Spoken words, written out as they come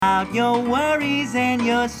out your worries and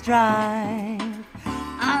your strife.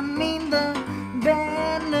 I mean the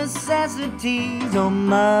bare necessities, oh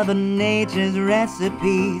Mother Nature's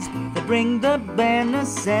recipes that bring the bare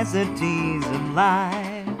necessities of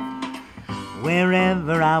life.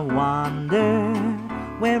 Wherever I wander,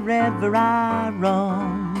 wherever I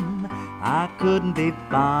roam, I couldn't be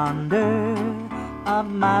fonder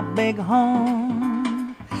of my big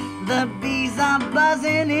home. The bees are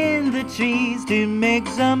buzzing in the trees to make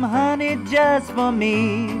some honey just for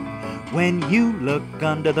me. When you look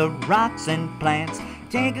under the rocks and plants,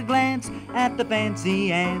 take a glance at the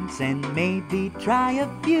fancy ants and maybe try a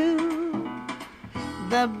few.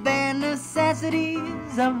 The bare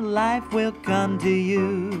necessities of life will come to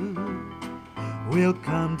you, will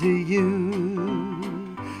come to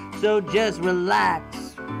you. So just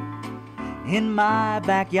relax in my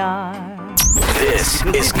backyard. This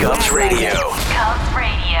is Govs Radio. Govs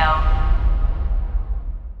Radio.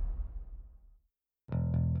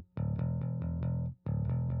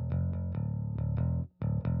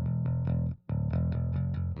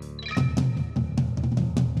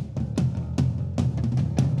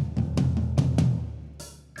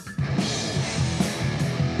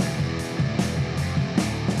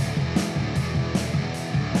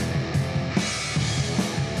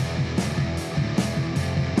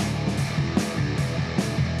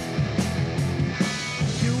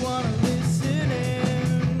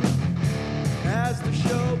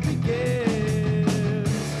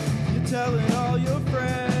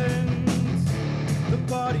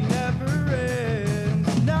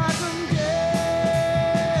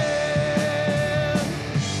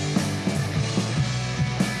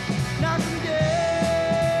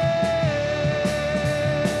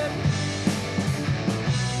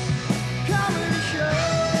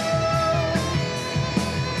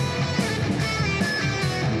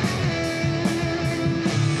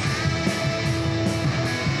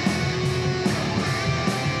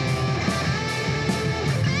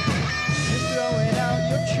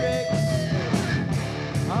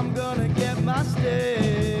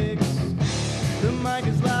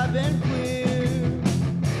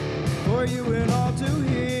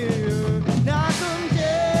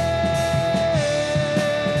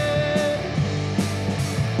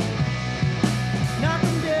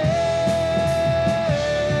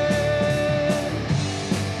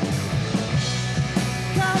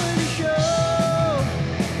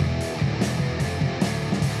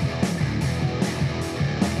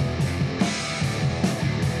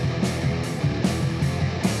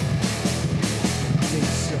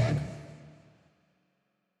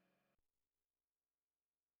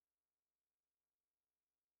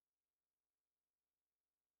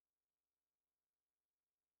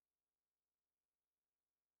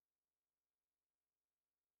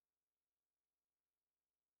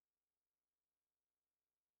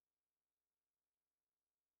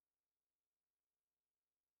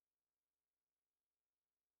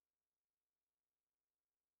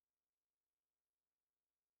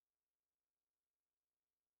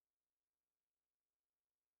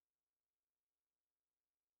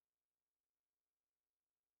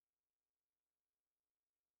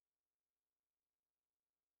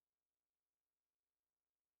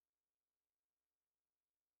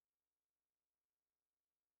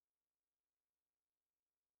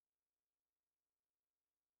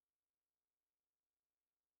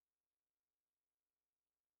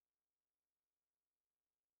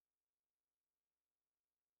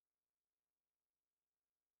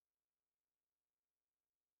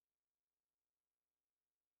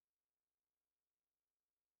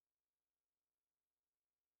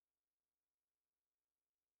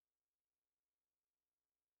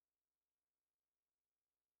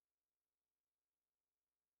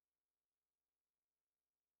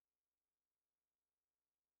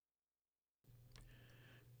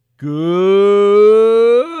 Good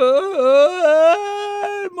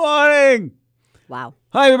morning. Wow.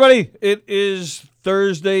 Hi, everybody. It is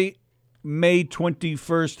Thursday, May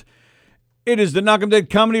 21st. It is the Knock 'em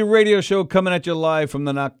Dead Comedy Radio Show coming at you live from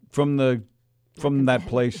that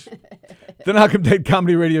place. The Knock 'em Dead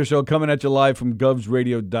Comedy Radio Show coming at you live from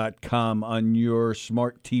govsradio.com on your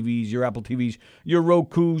smart TVs, your Apple TVs, your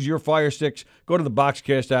Rokus, your Fire Sticks. Go to the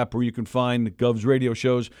Boxcast app where you can find the Govs Radio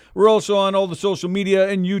shows. We're also on all the social media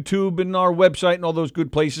and YouTube and our website and all those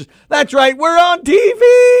good places. That's right, we're on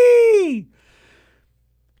TV!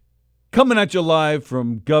 Coming at you live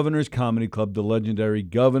from Governor's Comedy Club, the legendary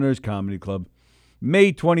Governor's Comedy Club,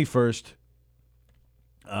 May 21st.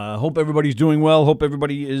 Hope everybody's doing well. Hope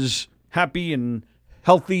everybody is happy and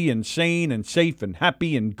healthy and sane and safe and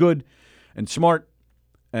happy and good and smart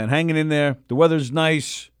and hanging in there. The weather's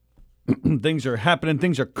nice. Things are happening.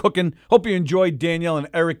 Things are cooking. Hope you enjoyed Danielle and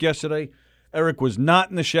Eric yesterday. Eric was not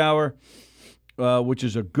in the shower, which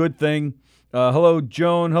is a good thing. Hello,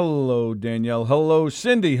 Joan. Hello, Danielle. Hello,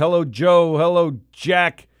 Cindy. Hello, Joe. Hello,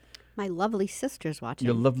 Jack. My lovely sister's watching.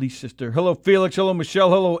 Your lovely sister. Hello, Felix. Hello, Michelle.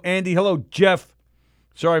 Hello, Andy. Hello, Jeff.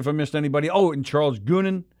 Sorry if I missed anybody. Oh, and Charles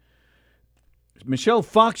Goonan. Michelle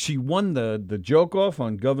Fox, she won the joke off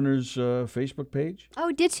on Governor's Facebook page.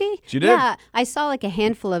 Oh, did she? She did. Yeah, I saw like a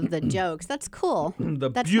handful of the jokes. That's cool.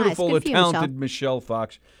 That's nice. beautiful, Good for you, talented Michelle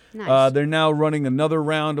Fox. Nice. They're now running another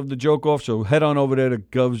round of the joke off, so head on over there to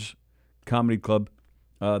Gov's Comedy Club,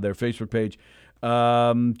 their Facebook page.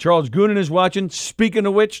 Charles Goonan is watching. Speaking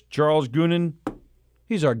of which, Charles Goonan,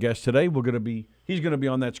 he's our guest today. He's gonna be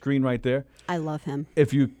on that screen right there. I love him.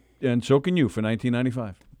 And so can you for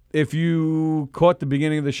 1995. If you caught the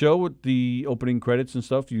beginning of the show with the opening credits and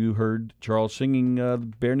stuff, you heard Charles singing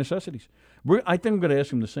Bare Necessities. I think I'm going to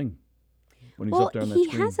ask him to sing when he's up there on that screen.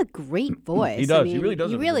 He has a great voice. He does. I mean, he really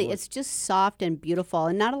does. It's just soft and beautiful,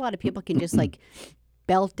 and not a lot of people can just like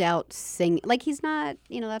belt out sing. Like he's not,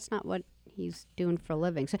 that's not what he's doing for a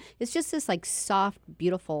living. So it's just this like soft,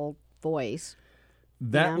 beautiful voice.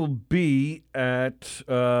 That will be at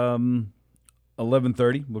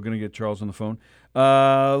 11:30. We're going to get Charles on the phone.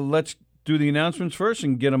 Let's do the announcements first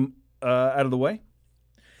and get them out of the way.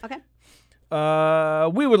 Okay.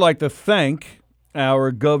 We would like to thank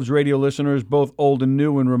our Gov's Radio listeners, both old and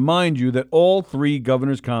new, and remind you that all 3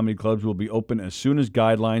 Governor's Comedy Clubs will be open as soon as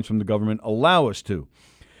guidelines from the government allow us to.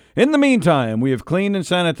 In the meantime, we have cleaned and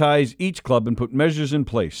sanitized each club and put measures in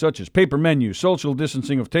place, such as paper menus, social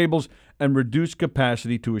distancing of tables, and reduced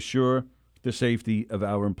capacity to assure the safety of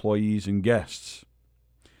our employees and guests.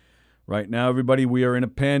 Right now, everybody, we are in a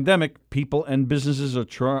pandemic. People and businesses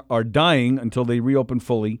are dying until they reopen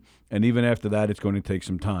fully, and even after that, it's going to take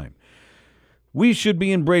some time. We should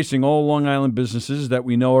be embracing all Long Island businesses that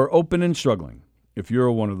we know are open and struggling. If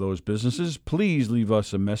you're one of those businesses, please leave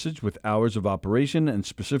us a message with hours of operation and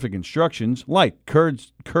specific instructions like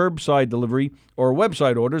curbside delivery or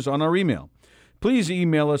website orders on our email. Please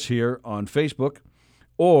email us here on Facebook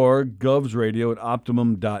or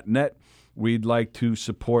govsradio@optimum.net. We'd like to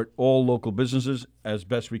support all local businesses as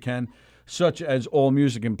best we can, such as All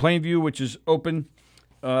Music in Plainview, which is open.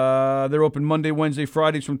 They're open Monday, Wednesday,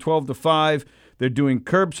 Fridays from 12 to 5. They're doing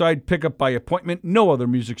curbside pickup by appointment. No other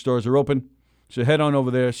music stores are open. So head on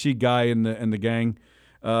over there, see Guy and the gang.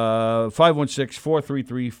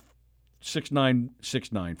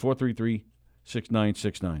 516-433-6969.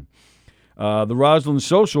 433-6969. The Roslyn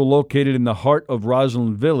Social, located in the heart of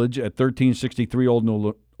Roslyn Village at 1363 Old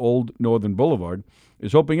Northern Boulevard,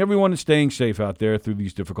 is hoping everyone is staying safe out there through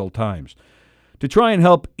these difficult times. To try and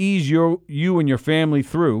help ease you and your family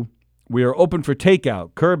through, we are open for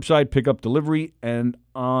takeout, curbside pickup delivery, and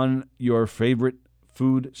on your favorite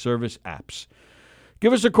food service apps.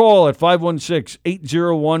 Give us a call at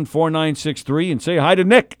 516-801-4963 and say hi to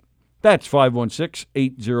Nick. That's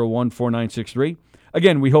 516-801-4963.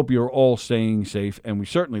 Again, we hope you're all staying safe, and we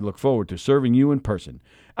certainly look forward to serving you in person.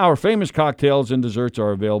 Our famous cocktails and desserts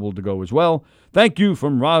are available to go as well. Thank you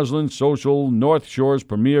from Roslyn Social, North Shore's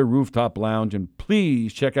premier rooftop lounge, and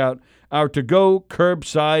please check out our to-go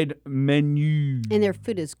curbside menu. And their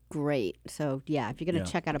food is great. So, yeah, if you're going to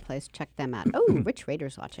check out a place, check them out. Oh, Rich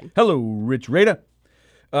Rader's watching. Hello, Rich Rader.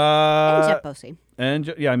 And Jeff Bosey.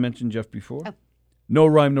 I mentioned Jeff before. Oh. No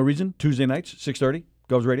Rhyme, No Reason, Tuesday nights, 6:30,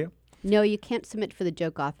 Govs Radio. No, you can't submit for the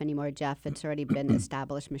joke off anymore, Jeff. It's already been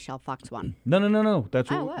established. Michelle Fox won. No. That's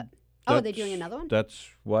what? Oh, are they doing another one? That's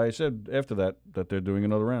why I said after that they're doing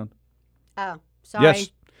another round. Oh, sorry. Yes.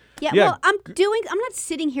 Yeah, well, I'm not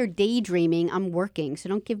sitting here daydreaming. I'm working, so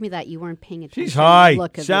don't give me that you weren't paying attention. She's high.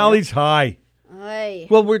 Look at Sallie's high. Aye.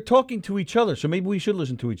 Well, we're talking to each other, so maybe we should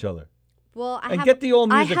listen to each other. Well, get the old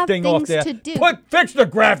music thing off there. To do. Fix the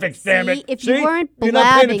graphics, damn it. If you weren't you're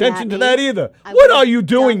not paying attention to that either. What are you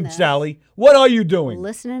doing, Sallie? What are you doing?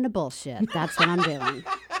 Listening to bullshit. That's what I'm doing.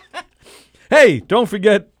 Hey, don't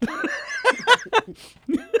forget.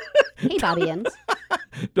 Hey, Bobby Ends.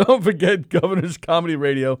 Don't forget Governor's Comedy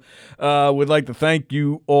Radio. We'd like to thank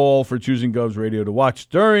you all for choosing Gov's Radio to watch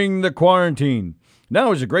during the quarantine.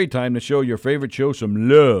 Now is a great time to show your favorite show some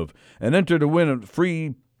love and enter to win a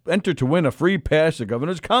free pass to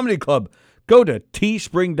Governor's Comedy Club. Go to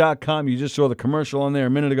teespring.com. You just saw the commercial on there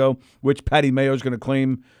a minute ago, which Patty Mayo is going to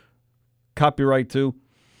claim copyright to.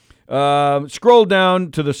 Scroll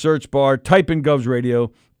down to the search bar, type in Gov's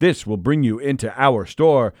Radio. This will bring you into our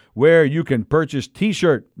store where you can purchase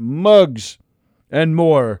T-shirt, mugs, and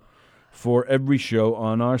more for every show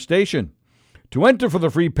on our station. To enter for the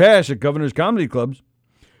free pass at Governor's Comedy Clubs,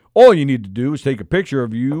 All you need to do is take a picture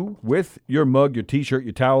of you with your mug, your T-shirt,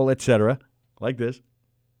 your towel, etc., like this,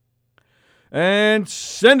 and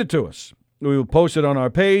send it to us. We will post it on our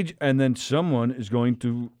page, and then someone is going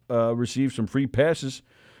to receive some free passes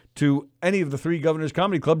to any of the 3 Governors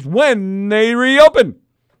Comedy Clubs when they reopen.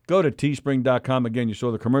 Go to teespring.com. Again, you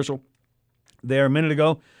saw the commercial there a minute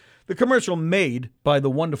ago. The commercial made by the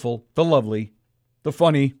wonderful, the lovely, the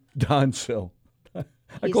funny Don Sill.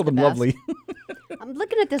 I called him lovely. I'm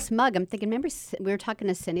looking at this mug. I'm thinking, remember we were talking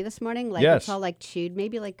to Cindy this morning? Like, Yes. it's all like chewed.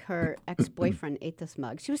 Maybe like her ex-boyfriend ate this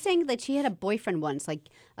mug. She was saying that she had a boyfriend once, like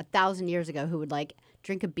 1,000 years ago, who would like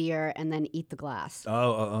drink a beer and then eat the glass.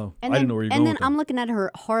 Oh. And I then, didn't know where you were And going then with that. I'm looking at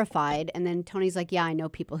her horrified, and then Tony's like, yeah, I know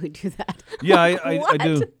people who do that. Yeah, Like, I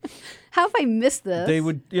do. what? How have I missed this? They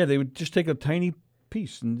would just take a tiny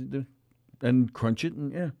piece and crunch it,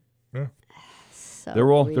 and yeah. So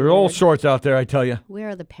They're all weird. sorts out there, I tell you. Where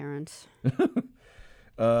are the parents?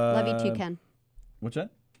 Love you too, Ken. What's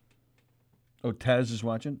that? Oh, Taz is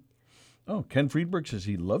watching. Oh, Ken Friedberg says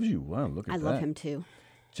he loves you. Wow, look at I that. love him too.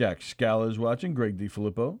 Jack Scala is watching. Greg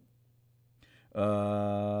DiFilippo. Yeah,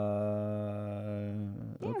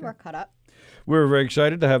 we're caught up. We're very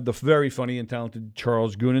excited to have the very funny and talented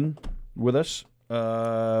Charles Goonan with us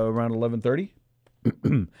around 11:30.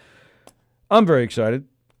 I'm very excited.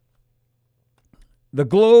 The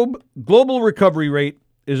global recovery rate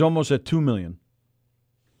is almost at 2 million.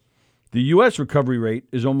 The U.S. recovery rate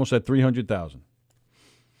is almost at 300,000.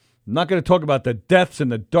 I'm not going to talk about the deaths and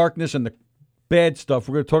the darkness and the bad stuff.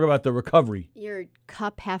 We're going to talk about the recovery. Your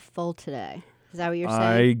cup half full today. Is that what you're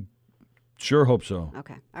I saying? sure hope so.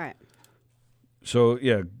 Okay. All right. So,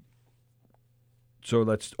 yeah. So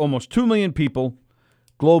that's almost 2 million people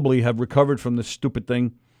globally have recovered from this stupid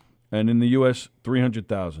thing. And in the U.S.,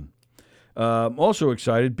 300,000. Also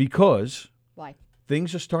excited because Why?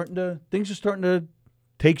 things are starting to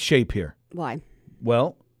take shape here. Why?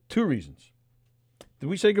 Well, 2 reasons. Did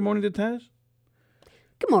we say good morning to Taz?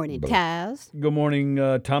 Good morning, Taz. Good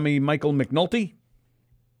morning, Tommy Michael McNulty.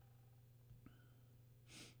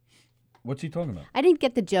 What's he talking about? I didn't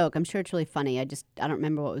get the joke. I'm sure it's really funny. I don't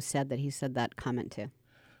remember what was said that he said that comment to.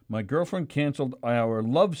 My girlfriend canceled our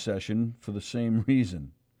love session for the same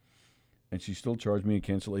reason. And she still charged me a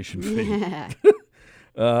cancellation fee.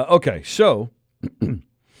 Okay, so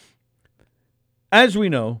as we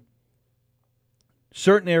know,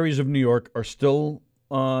 certain areas of New York are still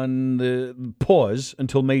on the pause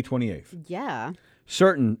until May 28th. Yeah.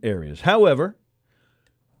 Certain areas. However,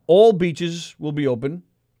 all beaches will be open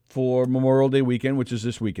for Memorial Day weekend, which is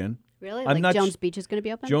this weekend. Really? I'm Like not Jones Beach is going to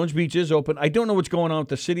be open? Jones Beach is open. I don't know what's going on with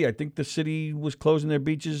the city. I think the city was closing their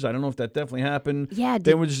beaches. I don't know if that definitely happened. Yeah.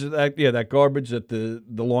 There was that garbage that the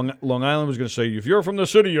Long Island was going to say, if you're from the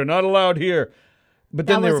city, you're not allowed here. But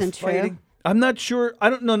then That they were wasn't true? fighting. I'm not sure. I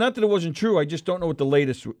don't know. Not that it wasn't true. I just don't know what the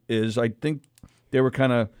latest is. I think they were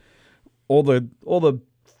kind of all the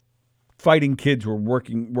fighting kids were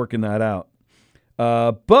working that out.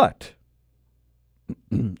 But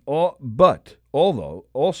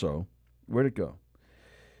also, where'd it go?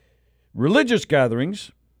 Religious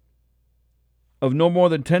gatherings of no more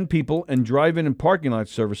than 10 people and drive-in and parking lot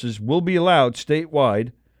services will be allowed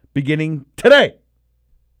statewide beginning today.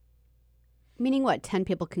 Meaning what? 10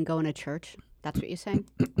 people can go in a church? That's what you're saying?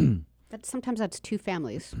 Sometimes that's 2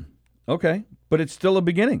 families. Okay, but it's still a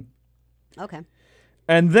beginning. Okay.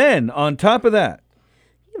 And then, on top of that,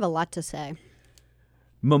 You have a lot to say.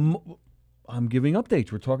 I'm giving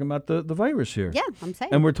updates. We're talking about the virus here. Yeah, I'm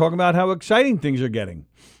saying. And we're talking about how exciting things are getting.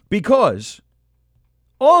 Because,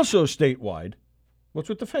 also statewide, what's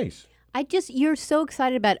with the face? You're so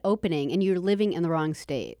excited about opening and you're living in the wrong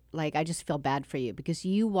state. Like, I just feel bad for you because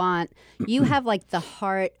you have like the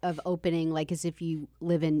heart of opening, like as if you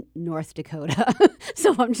live in North Dakota.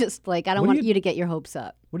 So I'm just like, I don't want you to get your hopes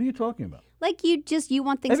up. What are you talking about? Like you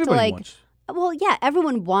want things Everybody to like, wants. well, yeah,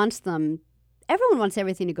 everyone wants them. Everyone wants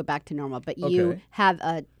everything to go back to normal, but you Okay. have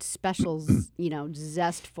a special,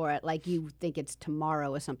 zest for it. Like you think it's tomorrow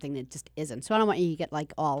or something that just isn't. So I don't want you to get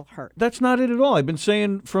like all hurt. That's not it at all. I've been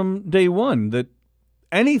saying from day one that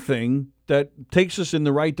anything that takes us in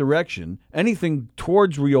the right direction, anything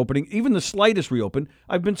towards reopening, even the slightest reopen,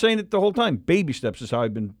 I've been saying it the whole time. Baby steps is how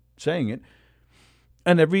I've been saying it.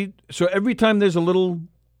 And every time there's a little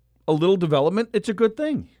development, it's a good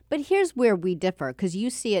thing. But here's where we differ, because you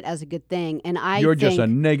see it as a good thing, and You're just a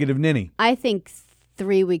negative ninny. I think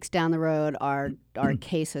 3 weeks down the road, our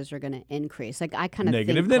cases are going to increase. Like I kind of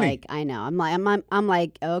Negative think, ninny. like I know, I'm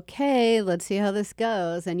like, okay, let's see how this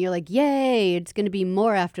goes, and you're like, yay, it's going to be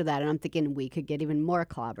more after that, and I'm thinking we could get even more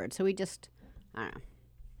clobbered. So I don't know.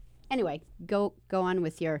 Anyway, go on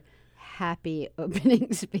with your happy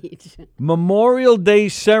opening speech. Memorial Day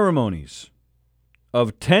ceremonies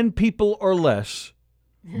of 10 people or less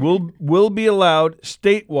will be allowed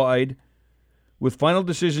statewide, with final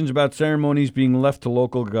decisions about ceremonies being left to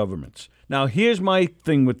local governments. Now, here's my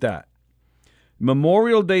thing with that.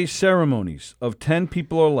 Memorial Day ceremonies of 10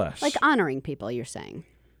 people or less. Like honoring people, you're saying.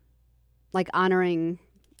 Like honoring,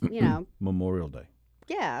 Memorial Day.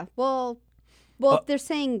 Yeah. Well, if they're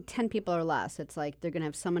saying 10 people or less, it's like they're going to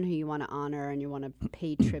have someone who you want to honor and you want to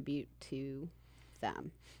pay tribute to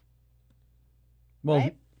them. Well,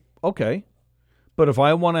 right? Okay. But if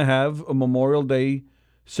I want to have a Memorial Day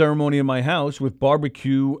ceremony in my house with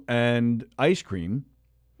barbecue and ice cream,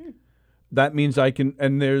 that means I can,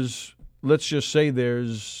 and let's just say I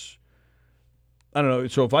don't know,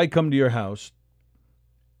 so if I come to your house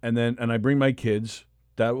and I bring my kids,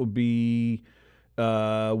 that would be,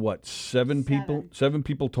 seven people? 7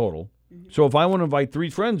 people total. Mm-hmm. So if I want to invite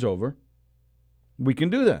 3 friends over, we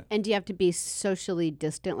can do that. And do you have to be socially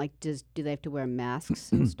distant? Like, do they have to wear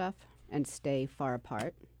masks and stuff and stay far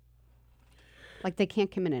apart? Like, they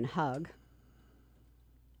can't come in and hug.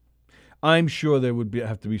 I'm sure there would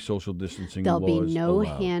have to be social distancing There'll laws. be no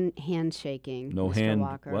allowed. handshaking. No Mr. hand.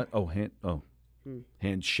 Walker. What? Oh,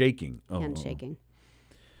 handshaking. Handshaking.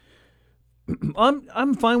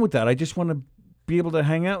 I'm fine with that. I just want to be able to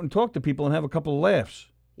hang out and talk to people and have a couple of laughs.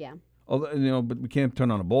 Yeah. Although, but we can't turn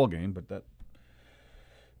on a ball game. But that.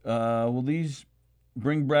 Will these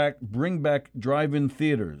bring back drive-in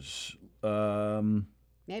theaters?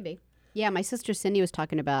 Maybe. Yeah, my sister Cindy was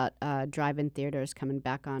talking about drive-in theaters coming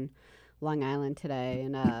back on Long Island today,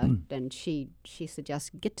 and then she suggests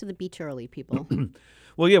get to the beach early, people.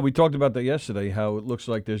 Well, yeah, we talked about that yesterday. How it looks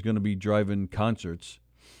like there's going to be drive-in concerts.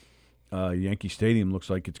 Yankee Stadium looks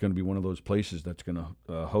like it's going to be one of those places that's going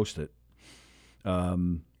to host it.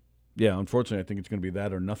 Yeah, unfortunately, I think it's going to be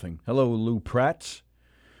that or nothing. Hello, Lou Pratts.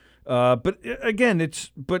 But again,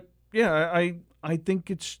 I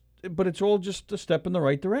think it's all just a step in the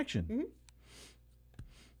right direction. Mm-hmm.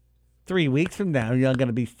 3 weeks from now, you're going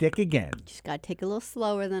to be sick again. Just got to take it a little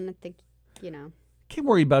slower than I think, Can't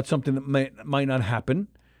worry about something that might not happen.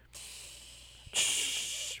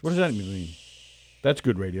 What does that mean? That's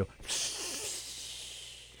good radio.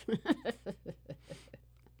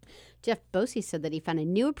 Jeff Bosey said that he found a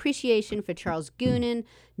new appreciation for Charles Goonan,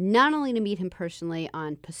 not only to meet him personally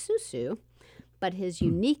on Pazuzu, but his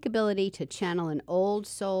unique ability to channel an old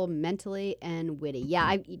soul mentally and witty.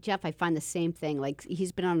 Yeah, Jeff, I find the same thing. Like,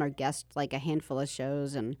 he's been on our guest, like, a handful of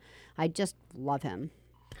shows, and I just love him.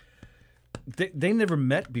 They never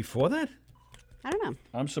met before that? I don't know.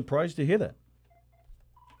 I'm surprised to hear that.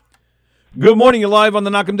 Good morning. You're live on the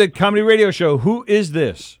Knock 'em Dead Comedy Radio Show. Who is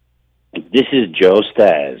this? This is Joe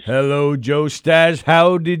Staz. Hello, Joe Staz.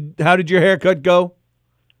 How did your haircut go?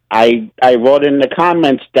 I wrote in the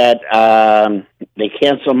comments that they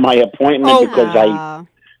canceled my appointment because I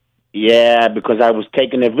was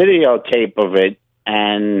taking a videotape of it,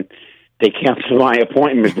 and they canceled my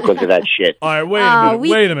appointment because of that shit. All right,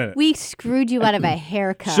 wait a minute. We screwed you out of a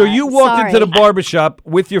haircut. So you walked into the barbershop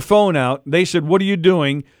with your phone out. They said, "What are you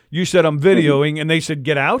doing?" You said, "I'm videoing," and they said,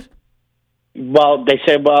 "Get out." Well, they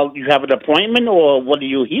said, "Well, you have an appointment, or what are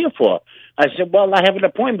you here for?" I said, "Well, I have an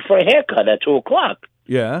appointment for a haircut at 2:00.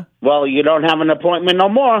 Yeah. Well, you don't have an appointment no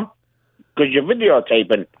more because you're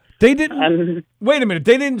videotaping. They didn't. Wait a minute.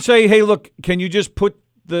 They didn't say, "Hey, look, can you just put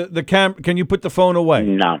the camera? Can you put the phone away?"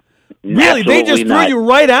 No. Really? They just threw you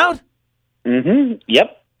right out? Mm-hmm.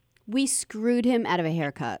 Yep. We screwed him out of a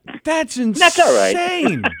haircut. That's insane. That's all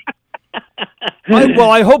right.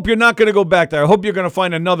 I hope you're not going to go back there. I hope you're going to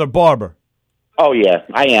find another barber. Oh, yeah,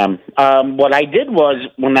 I am. What I did was,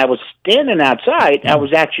 when I was standing outside, I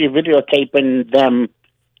was actually videotaping them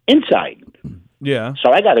inside. Yeah.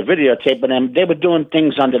 So I got a videotape of them. They were doing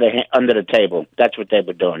things under the table. That's what they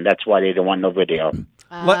were doing. That's why they didn't want no video.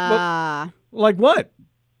 Like what?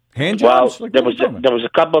 Hand jobs? Well, there was a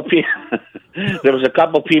couple of people. There was a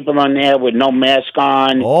couple of people on there with no mask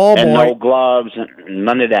on no gloves, and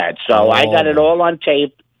none of that. So I got it all on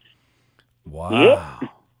tape. Wow. Yep.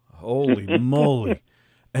 Holy moly.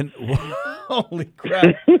 And holy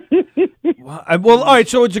crap. Wow. Well, all right,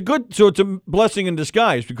 so it's a blessing in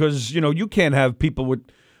disguise because, you can't have people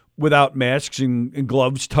without masks and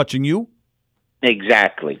gloves touching you.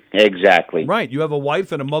 Exactly. Right. You have a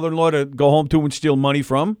wife and a mother-in-law to go home to and steal money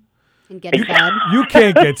from. And get fed. You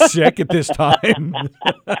can't get sick at this time.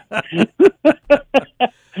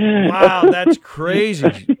 Wow, that's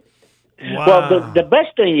crazy. Wow. Well, the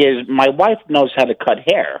best thing is my wife knows how to cut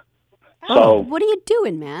hair. So what are you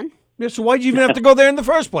doing, man? Yeah, so why'd you even have to go there in the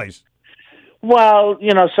first place? Well,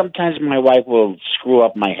 sometimes my wife will screw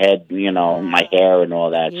up my head, my hair and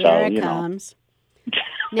all that. Here So, it comes.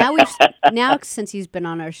 Now since he's been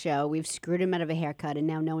on our show, we've screwed him out of a haircut, and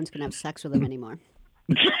now no one's gonna have sex with him anymore.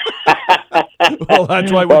 Well,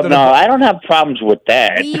 that's why. Well, no, I don't have problems with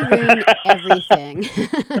that. We ruin everything.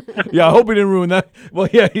 Yeah, I hope he didn't ruin that. Well,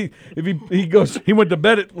 yeah, he went to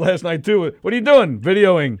bed last night too. What are you doing?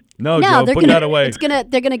 Videoing? No, Joe, put that away.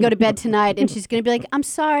 They're gonna go to bed tonight, and she's gonna be like, "I'm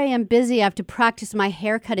sorry, I'm busy. I have to practice my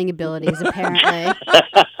hair cutting abilities, apparently."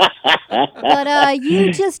 But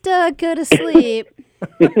you just go to sleep.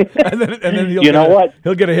 and then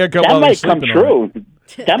he'll get a haircut that while might he's come sleeping. true.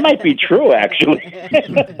 That might be true, actually.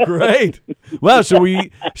 Great. Well, so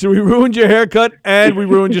we ruined your haircut and we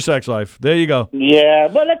ruined your sex life. There you go. Yeah,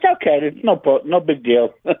 but that's okay. It's no big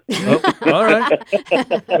deal. Oh, all right.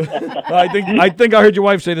 I think I heard your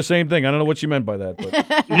wife say the same thing. I don't know what she meant by that. But.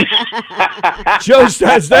 Joe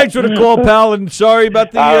Stats, thanks for the call, pal, and sorry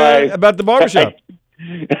about the barbershop.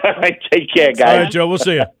 All right, take care, guys. All right, Joe, we'll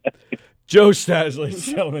see you. Joe Stats, ladies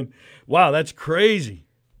and gentlemen. Wow, that's crazy.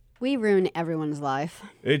 We ruin everyone's life.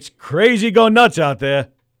 It's crazy going nuts out there.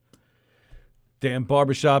 Damn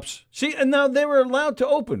barbershops. See, and now they were allowed to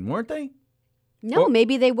open, weren't they? No,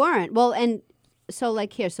 maybe they weren't. Well, and so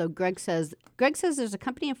so Greg says there's a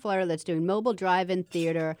company in Florida that's doing mobile drive-in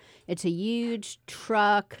theater. It's a huge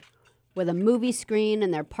truck with a movie screen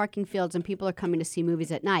and their parking fields, and people are coming to see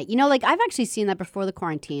movies at night. I've actually seen that before the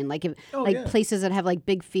quarantine. Places that have like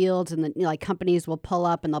big fields, and companies will pull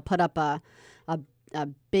up and they'll put up a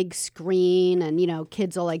big screen, and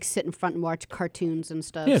kids will like sit in front and watch cartoons and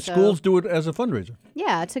stuff. Yeah, schools do it as a fundraiser.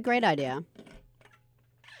 Yeah, it's a great idea.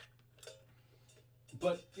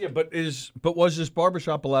 But was this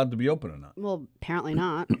barbershop allowed to be open or not? Well, apparently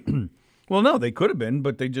not. Well, no, they could have been,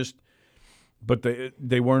 but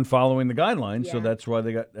they weren't following the guidelines, so that's why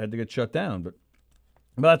they had to get shut down. But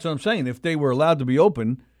that's what I'm saying. If they were allowed to be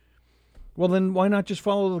open, well, then why not just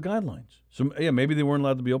follow the guidelines? So maybe they weren't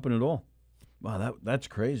allowed to be open at all. Wow, that's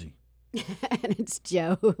crazy. And it's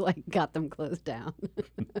Joe who got them closed down.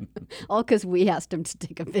 All because we asked him to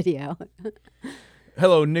take a video.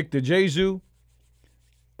 Hello, Nick DeJesu.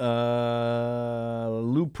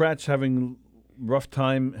 Lou Pratt's having rough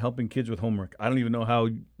time helping kids with homework. I don't even know how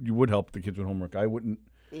you would help the kids with homework. I wouldn't.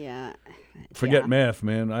 Yeah. Forget math,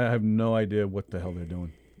 man. I have no idea what the hell they're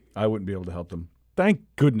doing. I wouldn't be able to help them. Thank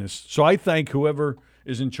goodness. So I thank whoever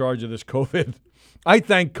is in charge of this COVID. I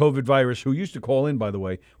thank COVID virus, who used to call in, by the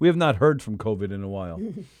way. We have not heard from COVID in a while.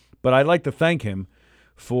 But I'd like to thank him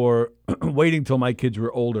for waiting till my kids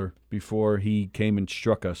were older before he came and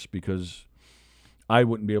struck us, because I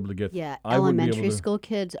wouldn't be able to get... Yeah, elementary school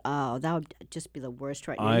kids, that would just be the worst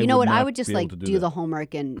right now. You know what? I would just do the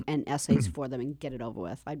homework and essays for them and get it over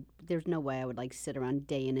with. There's no way I would sit around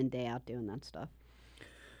day in and day out doing that stuff.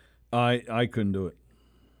 I couldn't do it.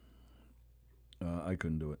 I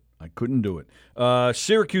couldn't do it.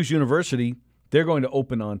 Syracuse University, they're going to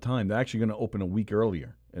open on time. They're actually going to open a week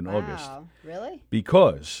earlier in August. Really?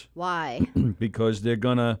 Because... Why? Because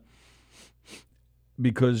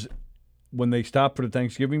when they stop for the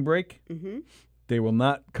Thanksgiving break, they will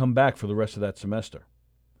not come back for the rest of that semester.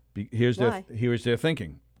 Here's their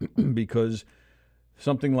thinking. Because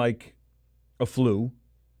something like a flu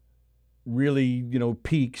really,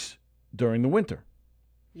 peaks during the winter.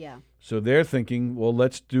 Yeah. So they're thinking, well,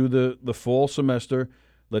 let's do the fall semester.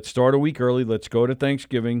 Let's start a week early. Let's go to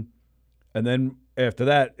Thanksgiving. And then after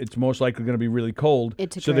that, it's most likely going to be really cold.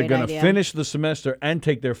 So they're going to finish the semester and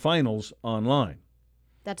take their finals online.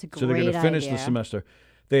 That's a great idea. So they're going to finish the semester.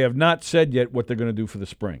 They have not said yet what they're going to do for the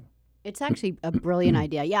spring. It's actually a brilliant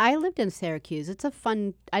idea. Yeah, I lived in Syracuse. It's a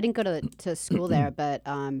fun... I didn't go to school there, but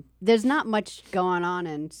there's not much going on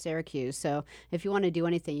in Syracuse. So if you want to do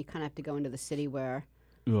anything, you kind of have to go into the city where...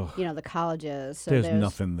 Ugh. The colleges. So there's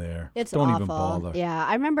nothing there. It's Don't awful. even bother. Yeah,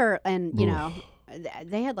 I remember, and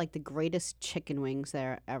they had the greatest chicken wings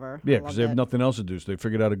there ever. Yeah, because they have nothing else to do, so they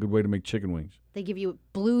figured out a good way to make chicken wings. They give you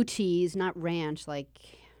blue cheese, not ranch, like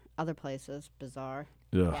other places. Bizarre.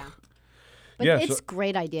 Ugh. Yeah, but it's a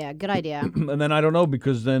great idea. Good idea. And then I don't know,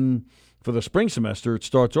 because then for the spring semester it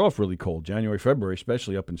starts off really cold, January, February,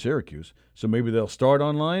 especially up in Syracuse. So maybe they'll start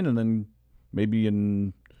online, and then maybe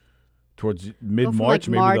towards mid-March,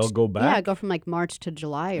 maybe they'll go back. Yeah, go from March to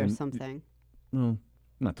July or something. No,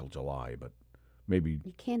 not till July, but maybe.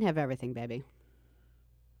 You can't have everything, baby.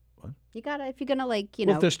 What? You gotta, if you're gonna Well,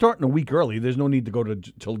 if they're starting a week early, there's no need to go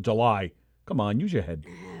till July. Come on, use your head.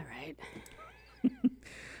 All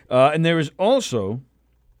right. And there is also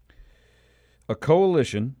a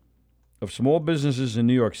coalition of small businesses in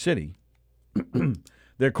New York City.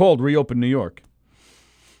 They're called Reopen New York.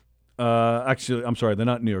 Actually, I'm sorry, they're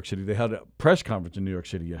not in New York City. They had a press conference in New York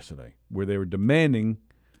City yesterday where they were demanding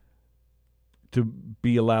to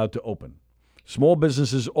be allowed to open. Small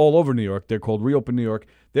businesses all over New York, they're called Reopen New York.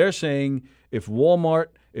 They're saying if Walmart,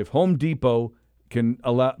 if Home Depot can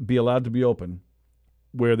be allowed to be open,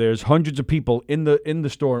 where there's hundreds of people in the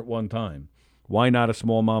store at one time, why not a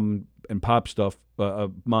small mom and pop store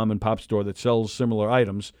that sells similar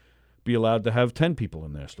items be allowed to have 10 people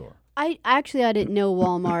in their store? I didn't know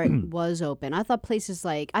Walmart was open. I thought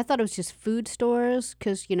it was just food stores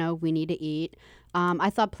because, we need to eat. I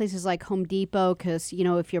thought places like Home Depot because,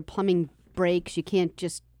 if your plumbing breaks, you can't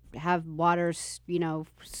just have water,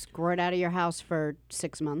 squirt out of your house for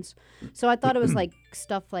 6 months. So I thought it was like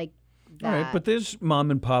stuff like that. All right, but there's mom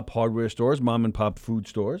and pop hardware stores, mom and pop food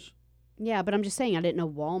stores. Yeah, but I'm just saying I didn't know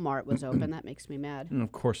Walmart was open. That makes me mad. And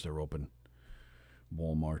of course they're open.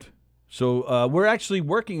 Walmart. So we're actually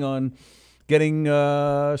working on getting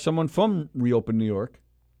someone from Reopen New York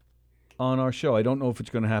on our show. I don't know if it's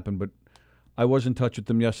going to happen, but I was in touch with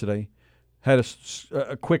them yesterday. Had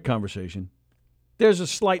a quick conversation. There's a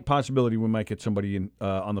slight possibility we might get somebody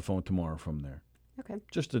on the phone tomorrow from there. Okay.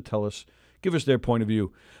 Just to give us their point of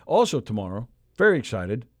view. Also tomorrow, very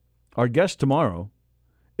excited, our guest tomorrow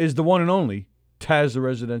is the one and only Taz, the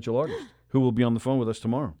residential artist, who will be on the phone with us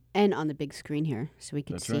tomorrow. And on the big screen here, so we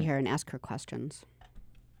can That's see right. her and ask her questions.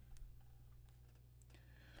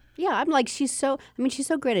 Yeah, I'm like, she's so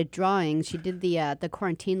great at drawing. She did the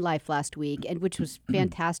quarantine life last week, and which was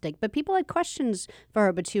fantastic. But people had questions for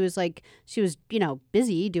her, but she was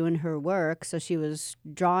busy doing her work, so she was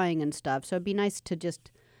drawing and stuff. So it'd be nice to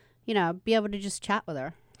just, be able to just chat with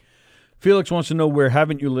her. Felix wants to know, where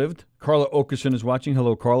haven't you lived? Carla Okerson is watching.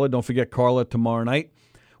 Hello, Carla. Don't forget Carla tomorrow night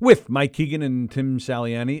with Mike Keegan and Tim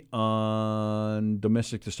Saliani on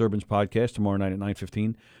Domestic Disturbance Podcast tomorrow night at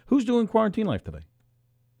 9:15. Who's doing quarantine life today?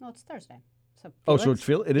 No, it's Thursday. So Felix? So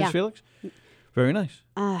it's It is Yeah. Felix? Very nice.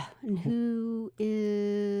 And who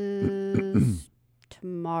is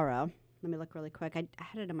tomorrow? Let me look really quick. I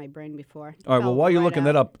had it in my brain before. All right, well, while you're looking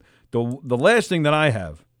that up, the last thing that I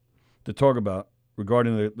have to talk about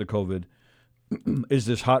regarding the COVID is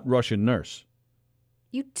this hot Russian nurse.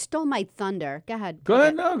 You stole my thunder. Go ahead. Go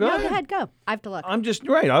ahead. No, go Go ahead. ahead. Go. I have to look. I'm just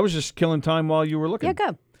right. I was just killing time while you were looking. Yeah,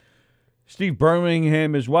 go. Steve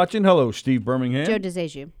Birmingham is watching. Hello, Steve Birmingham. Joe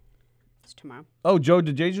DeZeju. It's tomorrow. Oh, Joe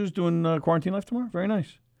DeJesu's doing quarantine life tomorrow? Very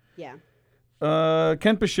nice. Yeah.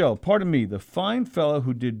 Ken Pichelle, pardon me, the fine fellow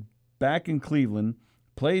who did Back in Cleveland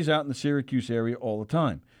plays out in the Syracuse area all the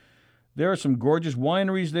time. There are some gorgeous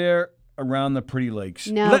wineries there around the pretty lakes.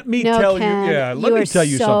 Let me tell Ken, you. Yeah, let me tell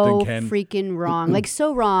you something, Ken. Freaking wrong. Like,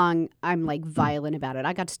 so wrong. I'm like violent about it.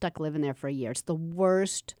 I got stuck living there for a year. It's the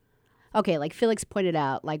worst. Okay, like Felix pointed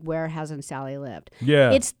out, like, where hasn't Sallie lived?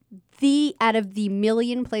 Yeah. It's out of the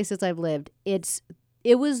million places I've lived, it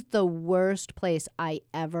was the worst place I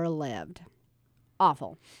ever lived.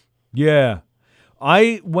 Awful. Yeah.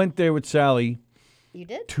 I went there with Sallie. You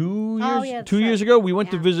did? 2 years, Oh, yeah, 2 that's years right. ago. We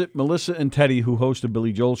went to Yeah. visit Melissa and Teddy, who host the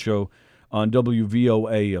Billy Joel show on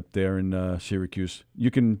WVOA up there in Syracuse.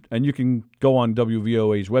 You can go on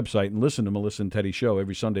WVOA's website and listen to Melissa and Teddy's show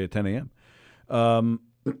every Sunday at 10 a.m.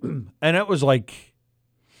 And it was like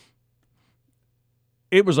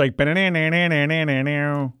Around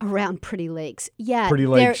pretty lakes. Yeah. Pretty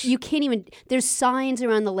lakes. You can't even, there's signs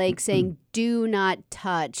around the lake saying, do not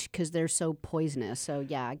touch, because they're so poisonous. So,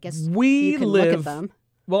 yeah, I guess you can look at them.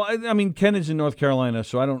 Well, I mean, Ken is in North Carolina,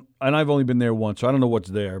 so and I've only been there once, so I don't know what's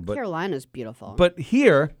there. But Carolina's beautiful. But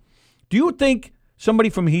here, do you think somebody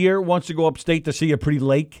from here wants to go upstate to see a pretty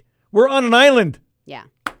lake? We're on an island. Yeah.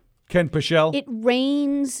 Ken Pichelle. It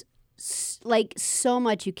rains like so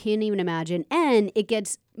much you can't even imagine, and it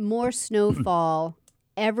gets more snowfall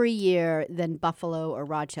every year than Buffalo or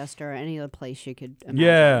Rochester or any other place you could imagine.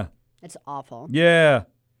 Yeah. It's awful. Yeah.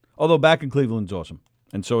 Although Back in Cleveland's awesome,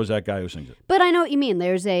 and so is that guy who sings it. But I know what you mean.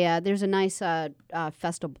 There's a nice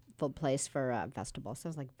festival place for festival.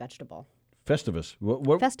 Sounds like vegetable. Festivus.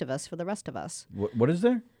 What? Festivus for the rest of us. What is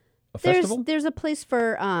there? A festival? There's a place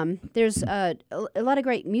for there's a lot of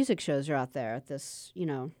great music shows are out there at this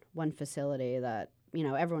one facility that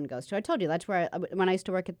everyone goes to. I told you that's where when I used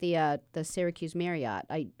to work at the Syracuse Marriott,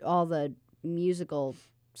 all the musical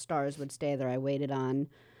stars would stay there. I waited on,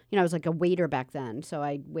 I was like a waiter back then, so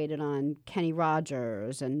I waited on Kenny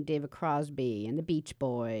Rogers and David Crosby and the Beach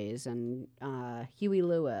Boys and Huey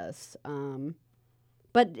Lewis.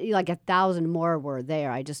 But like 1,000 more were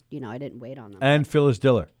there. I just I didn't wait on them. And Phyllis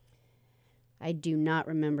Diller. I do not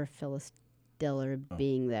remember Phyllis Diller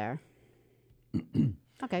being there.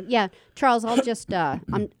 Okay, yeah, Charles, I'll just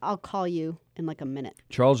I'll call you in like a minute.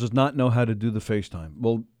 Charles does not know how to do the FaceTime.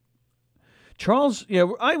 Well, Charles, yeah,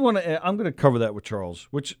 I'm going to cover that with Charles,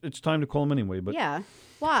 which it's time to call him anyway. But Yeah.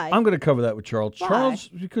 Why? I'm going to cover that with Charles. Why?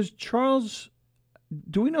 Because Charles,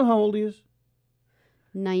 do we know how old he is?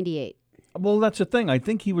 98. Well, that's the thing. I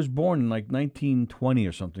think he was born in like 1920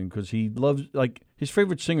 or something because he loves, like, his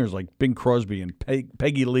favorite singers like Bing Crosby and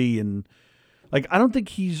Peggy Lee. And, like, I don't think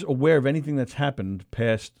he's aware of anything that's happened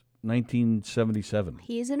past 1977.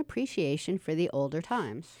 He has an appreciation for the older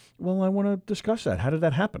times. Well, I want to discuss that. How did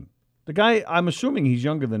that happen? The guy, I'm assuming he's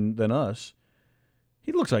younger than us.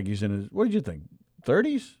 He looks like he's in his, what did you think,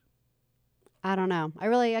 30s? I don't know.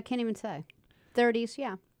 I can't even say. 30s,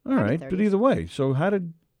 yeah. All right, 30s. but either way, so how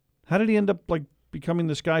did he end up like becoming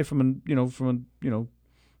this guy from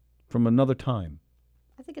another time?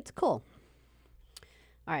 I think it's cool.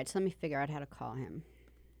 All right, so let me figure out how to call him.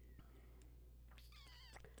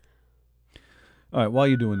 All right, while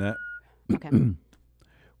you're doing that, Okay.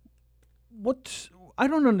 I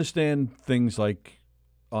don't understand things like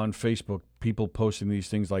on Facebook, people posting these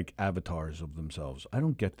things like avatars of themselves. I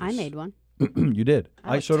don't get this. I made one. You did.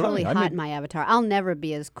 I was totally hot in my avatar. I'll never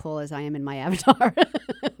be as cool as I am in my avatar.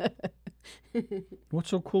 What's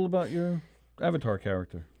so cool about your avatar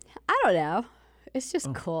character? I don't know. It's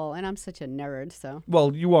just cool, and I'm such a nerd, so.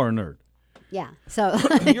 Well, you are a nerd. Yeah, so.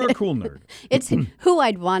 You're a cool nerd. It's who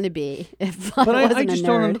I'd want to be if I But wasn't I just a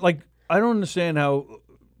don't nerd. I don't understand how.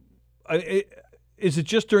 Is it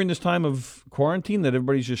just during this time of quarantine that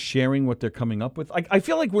everybody's just sharing what they're coming up with? I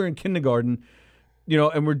feel like we're in kindergarten,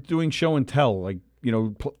 and we're doing show and tell, like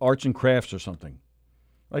arts and crafts or something.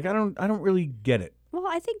 Like I don't really get it. Well,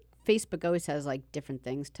 I think Facebook always has like different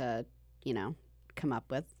things to, come up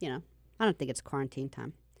with. I don't think it's quarantine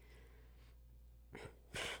time.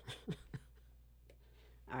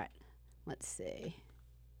 All right, let's see.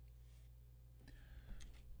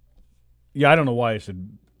 Yeah, I don't know why I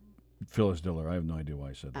said Phyllis Diller. I have no idea why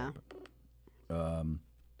I said that. But,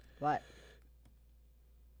 What?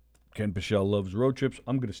 Ken Pichelle loves road trips.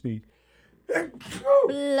 I'm going to sneeze.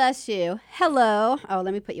 Bless you. Hello. Oh,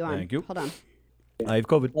 let me put you on. Thank you. Hold on. I have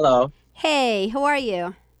COVID. Hello. Hey, how are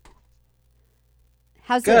you?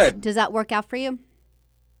 How's Good. this? Does that work out for you?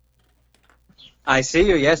 I see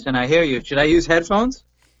you, yes, and I hear you. Should I use headphones?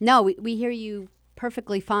 No, we hear you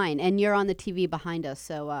perfectly fine, and you're on the TV behind us.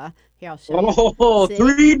 So here, I'll show you. Oh, See?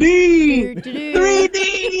 3D! Do-do-do.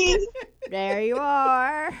 3D! There you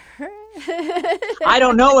are. I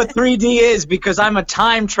don't know what 3D is because I'm a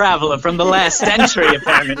time traveler from the last century,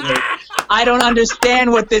 apparently. I don't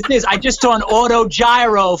understand what this is. I just saw an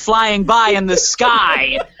autogyro flying by in the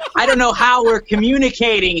sky. I don't know how we're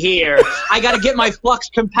communicating here. I got to get my flux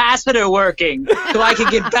capacitor working so I can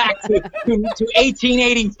get back to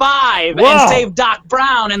 1885 and save Doc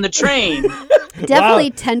Brown and the train.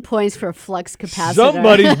 Definitely 10 points for flux capacitor.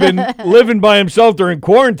 Somebody's been living by himself during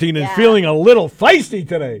quarantine and feeling a little feisty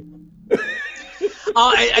today.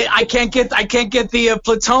 I can't get the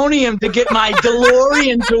plutonium to get my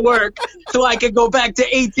DeLorean to work, so I could go back to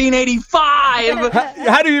 1885.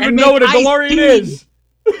 How do you even know what a DeLorean is?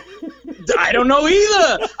 I don't know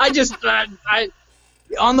either. I just I'm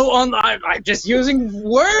just using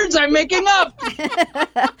words I'm making up.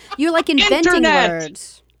 You're like inventing Internet.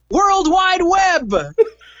 words. World Wide Web.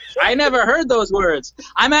 I never heard those words.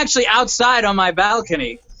 I'm actually outside on my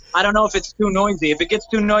balcony. I don't know if it's too noisy. If it gets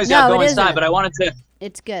too noisy, I'll go inside. Isn't. But I wanted to.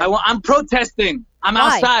 It's good. I'm protesting. I'm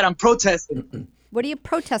Why? outside. I'm protesting. What are you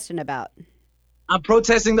protesting about? I'm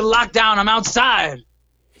protesting the lockdown. I'm outside.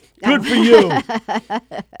 Good for you.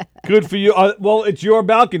 Good for you. Well, it's your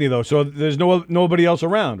balcony, though, so there's nobody else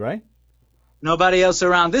around, right? Nobody else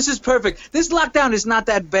around. This is perfect. This lockdown is not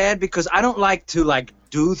that bad because I don't like to,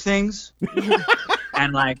 do things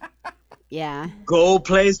and, go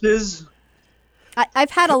places.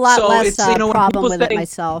 I've had a lot less problem with it say,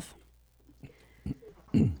 myself.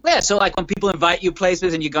 Yeah, so when people invite you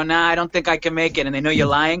places and you go, nah, I don't think I can make it, and they know you're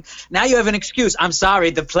lying, now you have an excuse. I'm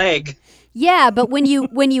sorry, the plague. Yeah, but when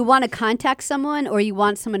you want to contact someone or you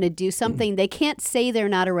want someone to do something, they can't say they're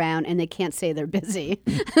not around and they can't say they're busy.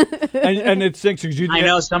 and it sinks. I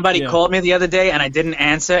know somebody called me the other day and I didn't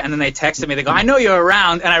answer, and then they texted me. They go, I know you're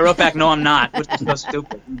around, and I wrote back, no, I'm not, which is so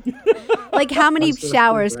stupid. Like, how many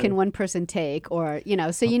showers can one person take, or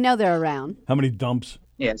so they're around? How many dumps?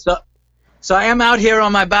 Yeah, so I am out here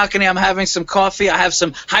on my balcony. I'm having some coffee. I have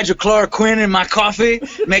some hydrochloroquine in my coffee.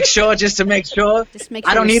 Make sure. Just make sure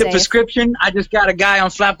I don't you're need a safe. prescription. I just got a guy on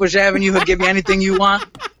Flatbush Avenue who'll give you anything you want.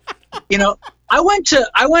 I went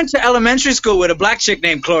to elementary school with a black chick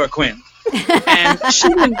named Chloroquine, and she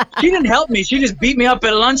didn't help me. She just beat me up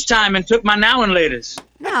at lunchtime and took my now and laters.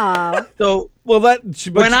 No. So Well,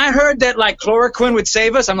 when I heard that like chloroquine would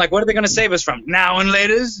save us, I'm like, what are they going to save us from? Now and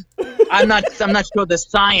laters? I'm not sure the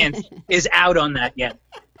science is out on that yet.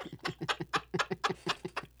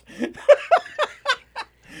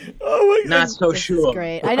 Oh my God. Not so sure.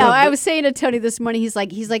 Great. I know. I was saying to Tony this morning, he's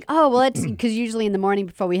like, oh, well, it's because usually in the morning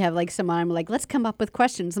before we have like someone, I'm like, let's come up with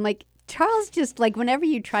questions. I'm like, Charles, just like whenever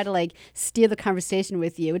you try to like steer the conversation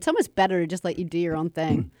with you, it's almost better to just let you do your own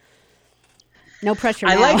thing. No pressure.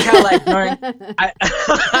 I like how like during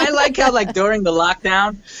I like how like during the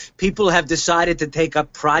lockdown, people have decided to take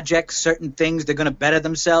up projects, certain things they're going to better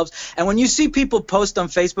themselves. And when you see people post on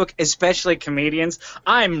Facebook, especially comedians,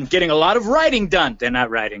 I'm getting a lot of writing done. They're not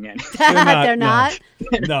writing anything. They're not.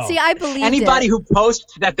 No. See, I believe Anybody who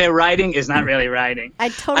posts that they're writing is not really writing. I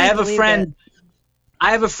totally. I have a believed friend. it.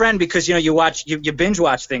 I have a friend because, you binge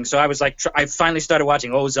watch things. So I was like, I finally started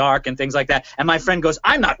watching Ozark and things like that. And my friend goes,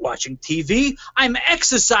 I'm not watching TV. I'm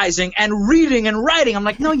exercising and reading and writing. I'm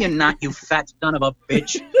like, no, you're not, you fat son of a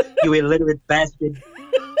bitch, you illiterate bastard.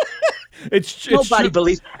 Nobody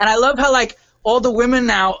believes. And I love how like all the women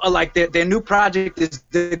now are like, their new project is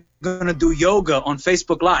they're going to do yoga on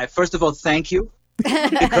Facebook Live. First of all, thank you.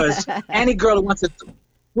 Because any girl who wants to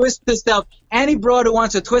twist herself, any broad who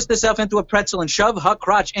wants to twist herself into a pretzel and shove her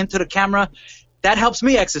crotch into the camera, that helps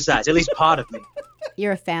me exercise, at least part of me.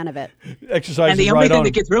 You're a fan of it. Exercise. And the only thing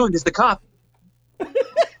that gets ruined is the cop.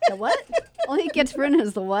 The what? Only gets ruined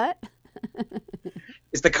is the what?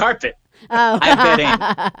 It's the carpet. Oh. I bet ain't.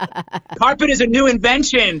 Carpet is a new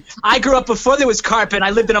invention. I grew up before there was carpet.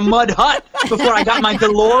 I lived in a mud hut before I got my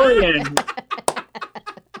DeLorean.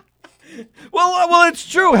 Well, it's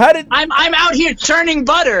true. I'm out here churning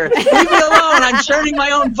butter. Leave me alone. I'm churning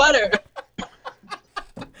my own butter.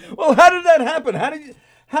 Well, how did that happen?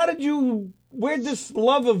 Where'd this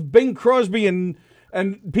love of Bing Crosby and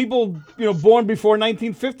people, born before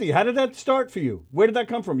 1950, how did that start for you? Where did that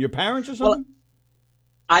come from? Your parents or something? Well,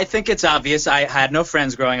 I think it's obvious. I had no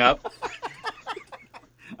friends growing up.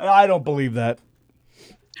 I don't believe that.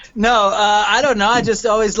 No, I don't know. I just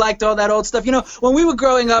always liked all that old stuff. When we were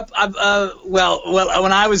growing up,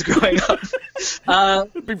 when I was growing up,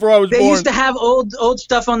 before I was born, they used to have old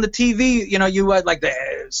stuff on the TV. You had like the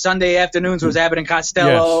Sunday afternoons was Abbott and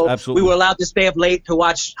Costello. Yes, absolutely. We were allowed to stay up late to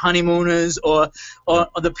watch Honeymooners, or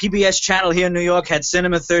the PBS channel here in New York had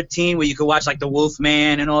Cinema 13, where you could watch like The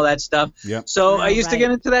Wolfman and all that stuff. Yep. So I used to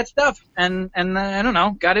get into that stuff, and I don't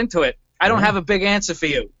know, got into it. I don't have a big answer for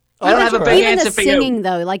you. I don't have a big answer for you. Even the singing,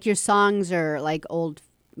 though, like your songs are like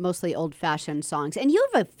mostly old-fashioned songs, and you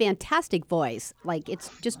have a fantastic voice. Like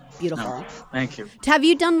it's just beautiful. Oh, thank you. Have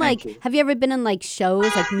you done have you ever been in like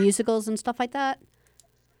shows, like musicals and stuff like that?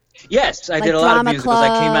 Yes, I did a lot of musicals.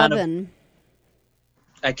 I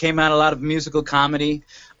came out a lot of musical comedy,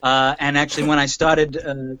 and actually when I started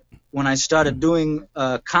doing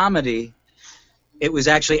comedy. It was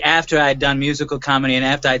actually after I had done musical comedy and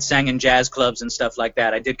after I'd sang in jazz clubs and stuff like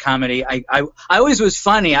that. I did comedy. I always was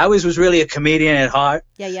funny. I always was really a comedian at heart.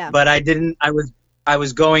 Yeah. But I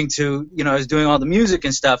was going to, I was doing all the music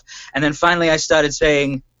and stuff. And then finally I started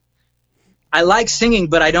saying, I like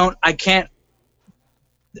singing, but I can't.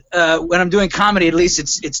 When I'm doing comedy, at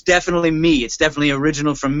least it's definitely me. It's definitely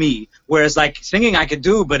original from me. Whereas like singing I could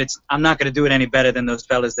do, but I'm not going to do it any better than those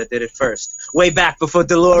fellas that did it first. Way back before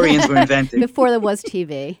DeLoreans were invented. Before there was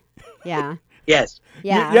TV. Yeah. Yes.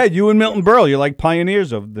 Yeah. Yeah, you and Milton Berle, you're like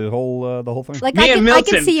pioneers of the whole thing. Like I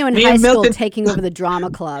could see you in high school taking over the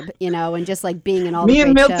drama club, and just like being in all the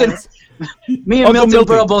great shows. Me and Milton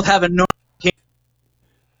Berle both have enormous.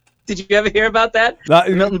 Did you ever hear about that?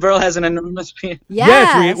 Milton Berle has an enormous penis.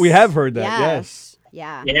 Yes, we have heard that. Yes.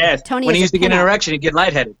 Yeah. Yes. Tony when he used to get an erection, he'd get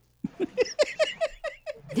lightheaded.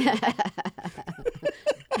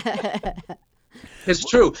 It's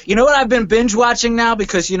true. You know what I've been binge watching now,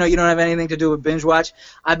 because you don't have anything to do with binge watch.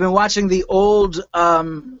 I've been watching the old,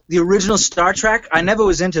 the original Star Trek. I never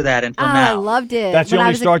was into that until now. I loved it. That's the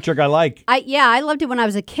only Star Trek I like. I loved it when I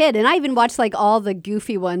was a kid, and I even watched like all the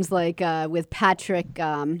goofy ones, like with Patrick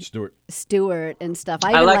Stewart and stuff.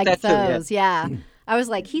 I even liked those. Too, yeah. I was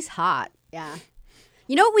like, he's hot. Yeah.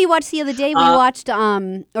 You know what we watched the other day? We watched,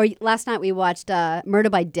 or last night we watched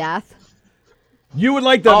Murder by Death. You would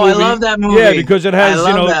like that movie. I love that movie. Yeah, because it has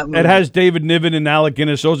it has David Niven and Alec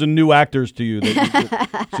Guinness. Those are new actors to you.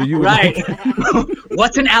 So you would right.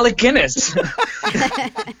 What's an Alec Guinness?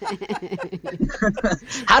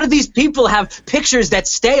 How do these people have pictures that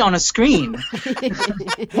stay on a screen?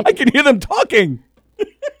 I can hear them talking.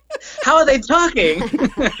 How are they talking?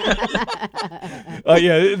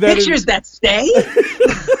 Pictures that stay?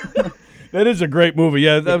 That is a great movie.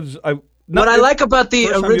 Yeah, that was. What I like about the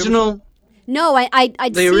original. No, I'd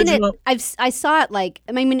The seen original- it. I saw it like,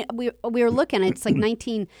 I mean, we were looking. It's like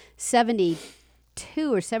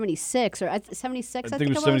 1972 or 76 or 76. I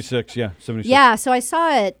think it was 76. Yeah, 76. Yeah, so I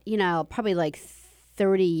saw it, probably like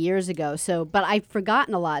 30 years ago. So, but I've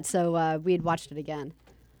forgotten a lot. So we had watched it again.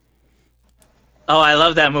 Oh, I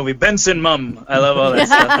love that movie. Benson Mum. I love all that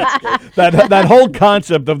stuff. That's great. That whole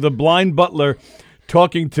concept of the blind butler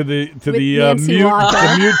talking to the Nancy mute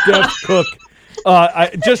Walker. deaf cook.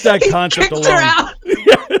 Just that concept Kicked alone. her out.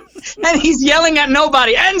 And he's yelling at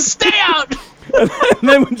nobody. And stay out. And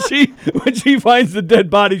then when she finds the dead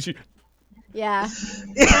body, she. Yeah.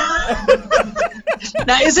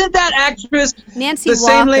 Now, isn't that actress Nancy the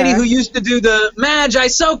same Walker. lady who used to do the Madge, I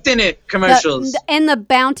soaked in it commercials? And the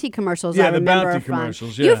Bounty commercials. Yeah, I the remember Bounty her from.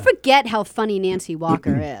 commercials, You yeah. forget how funny Nancy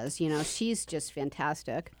Walker is. She's just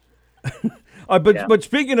fantastic. But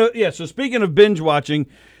speaking of binge watching,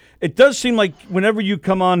 it does seem like whenever you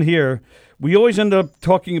come on here, we always end up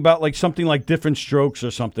talking about like something like Different Strokes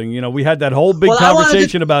or something. We had that whole big Well, I wanted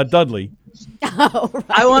conversation about Dudley. Oh, right.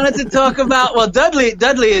 I wanted to talk about, Dudley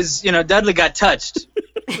got touched.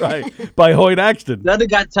 Right, by Hoyt Axton. Dudley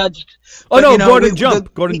got touched. Oh, But, no, Gordon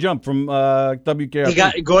Jump. Gordon Jump from WKRP. He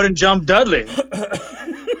got Gordon Jump Dudley.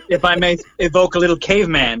 If I may evoke a little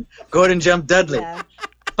caveman, Gordon Jump Dudley. Yeah.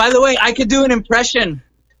 By the way, I could do an impression.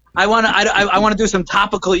 I want to do some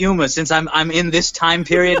topical humor since I'm in this time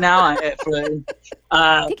period now. I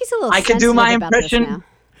think he's a little. I could do my sensitive about this impression. now.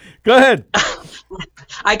 Go ahead.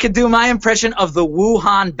 I could do my impression of the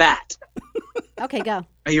Wuhan bat. Okay, go.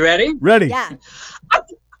 Are you ready? Ready. Yeah. I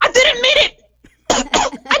didn't mean it.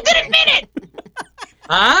 I didn't mean it.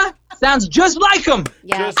 Huh? Sounds just like him.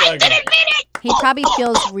 Yeah. Just like Didn't mean it. He probably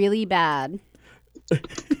feels really bad.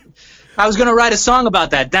 I was gonna write a song about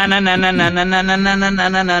that.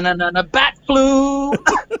 Bat flu.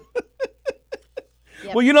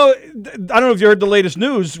 Yep. Well, I don't know if you heard the latest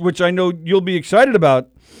news, which I know you'll be excited about.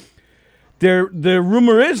 The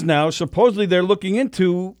rumor is now, supposedly they're looking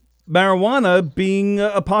into marijuana being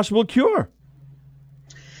a possible cure.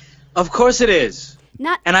 Of course it is.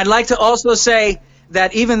 Not. And I'd like to also say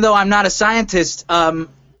that even though I'm not a scientist,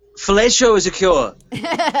 fellatio is a cure.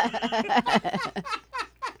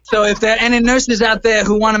 So if there are any nurses out there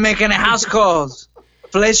who want to make any house calls,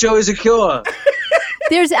 fellatio is a cure.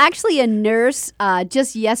 There's actually a nurse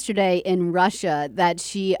just yesterday in Russia that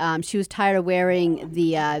she was tired of wearing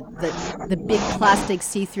the big plastic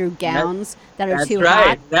see-through gowns that are That's too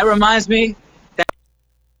right. hot. That reminds me that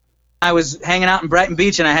I was hanging out in Brighton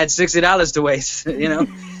Beach and I had $60 to waste,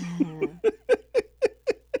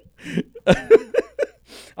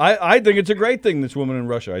 I think it's a great thing, this woman in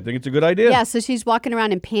Russia. I think it's a good idea. Yeah, so she's walking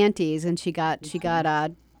around in panties and she got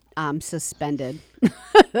suspended.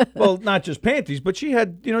 Well, not just panties, but she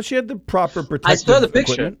had the proper protective I saw the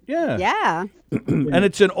picture. equipment. Yeah. Yeah. And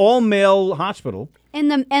it's an all-male hospital. And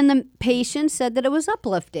the patient said that it was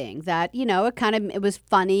uplifting, that it was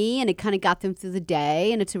funny and it kind of got them through the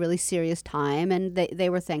day, and it's a really serious time, and they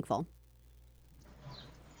were thankful.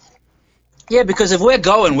 Yeah, because if we're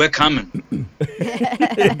going, we're coming.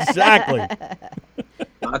 Exactly.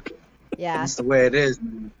 Fuck. Yeah. That's the way it is.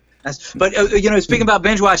 But speaking about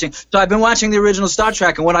binge watching, so I've been watching the original Star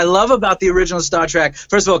Trek, and what I love about the original Star Trek,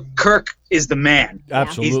 first of all, Kirk is the man.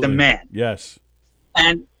 Absolutely. He's the man. Yes.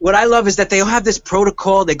 And what I love is that they all have this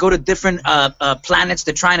protocol. They go to different planets.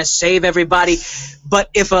 They're trying to save everybody. But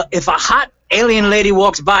if a hot alien lady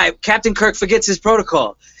walks by, Captain Kirk forgets his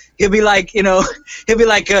protocol. He'll be like, we got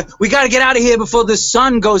to get out of here before the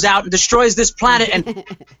sun goes out and destroys this planet.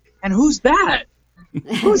 And who's that?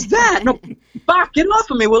 Who's that? No, Bach, get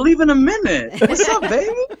off of me. We'll leave in a minute. What's up,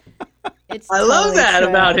 baby? I love that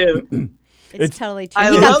about him. It's totally true.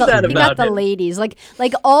 I He love that he got about the him. ladies, like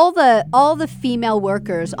all the female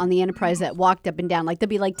workers on the Enterprise that walked up and down. Like there'd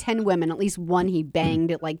be like 10 women, at least one he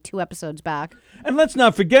banged at like 2 episodes back. And let's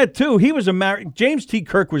not forget, too, he was James T.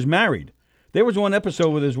 Kirk was married. There was one episode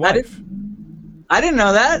with his wife. I didn't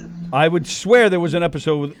know that. I would swear there was an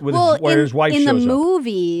episode where his wife shows in up. the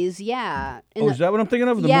movies, yeah. Is that what I'm thinking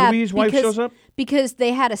of? The yeah, movie his wife shows up? Because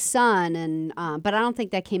they had a son, and but I don't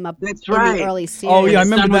think that came up That's in right. the early series. Oh, yeah, I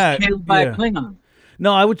His remember son was that. killed by Yeah. a Klingon.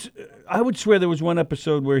 No, I would swear there was one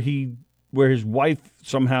episode where his wife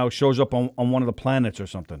somehow shows up on one of the planets or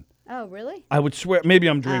something. Oh, really? I would swear. Maybe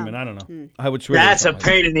I'm dreaming. I don't know. I would swear. That's a there was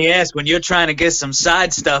something pain in the ass when you're trying to get some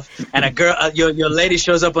side stuff and a girl, your lady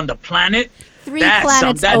shows up on the planet. 3 That's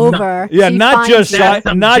planets that's over. Yeah, she not finds just it.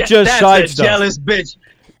 side- not just side that's a stuff. jealous bitch.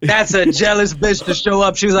 That's a jealous bitch to show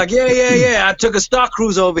up. She was like, yeah. I took a Star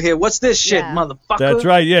Cruise over here. What's this shit, Yeah. motherfucker? That's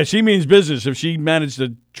right. Yeah, she means business if she managed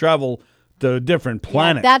to travel a different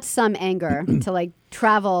planet. Yeah, that's some anger to like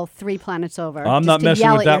travel 3 planets over. I'm just not to messing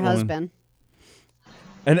yell with at that your one. husband.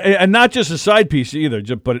 And not just a side piece either,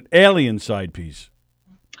 but an alien side piece.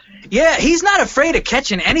 Yeah, he's not afraid of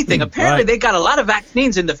catching anything. Apparently, Right. they got a lot of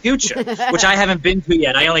vaccines in the future, which I haven't been to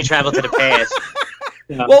yet. I only travel to the past.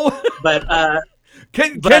 Well, But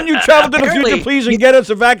can you travel to the apparently- future, please, and get us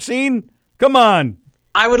a vaccine? Come on.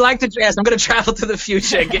 I would like to. Yes, I'm going to travel to the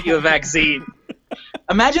future and get you a vaccine.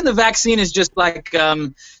 Imagine the vaccine is just like,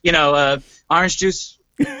 orange juice.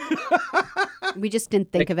 We just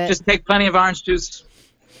didn't think of it. Just take plenty of orange juice.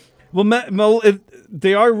 Well,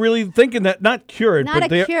 they are really thinking that, not cured, Not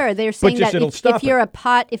but a cure. They're saying just that it'll stop if you're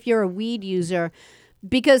it. if you're a weed user,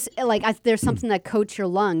 because there's something that coats your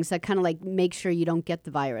lungs that kind of like makes sure you don't get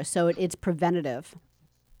the virus. So it's preventative.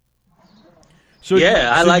 So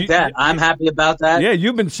I like that. I'm happy about that. Yeah,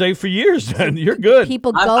 you've been safe for years. Then you're good.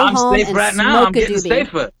 People go I'm home safe and right smoke now. I'm a getting doobie.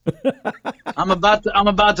 safer. I'm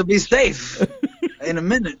about to be safe in a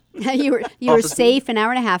minute. you were safe an hour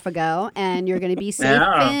and a half ago, and you're going to be safe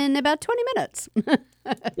Yeah. in about 20 minutes.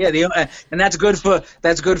 Yeah, and that's good for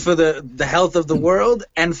the health of the world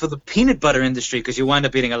and for the peanut butter industry because you wind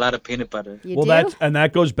up eating a lot of peanut butter. You Well, do?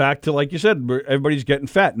 that goes back to, like you said, where everybody's getting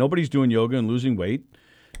fat. Nobody's doing yoga and losing weight.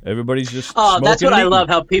 Everybody's just That's smoking what and I eating.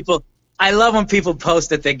 love. I love when people post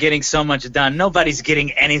that they're getting so much done. Nobody's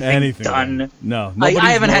getting anything done. No, I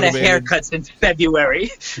haven't had a motivated. haircut since February.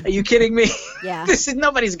 Are you kidding me? Yeah.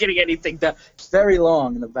 Nobody's getting anything done. It's very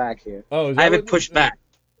long in the back here. Oh, is that I have what- it pushed back.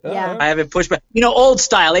 Yeah. I have it pushed back. Old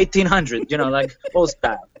style, 1800. Like old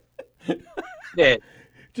style. Yeah.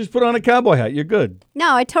 Just put on a cowboy hat. You're good.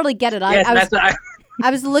 No, I totally get it. Yes, I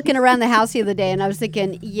was looking around the house the other day, and I was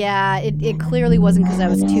thinking, yeah, it clearly wasn't because I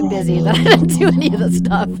was too busy that I didn't do any of the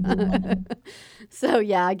stuff. So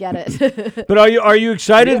yeah, I get it. But are you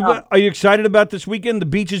excited? Yeah. Are you excited about this weekend? The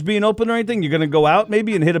beaches being open or anything? You're going to go out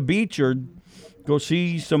maybe and hit a beach or go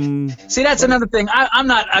see some. See, that's another thing. I'm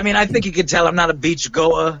not. I mean, I think you can tell I'm not a beach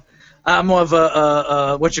goer. I'm more of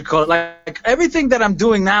a what you call it. Like everything that I'm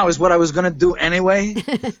doing now is what I was gonna do anyway.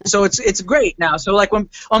 So it's great now. So like when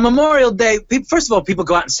on Memorial Day, first of all, people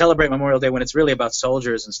go out and celebrate Memorial Day when it's really about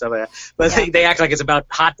soldiers and stuff like that. But they act like it's about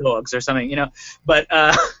hot dogs or something, But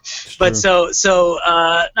so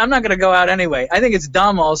I'm not gonna go out anyway. I think it's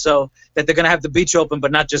dumb also that they're gonna have the beach open,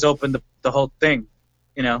 but not just open the whole thing,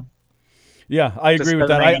 Yeah, I agree with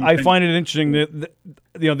that. I find it interesting that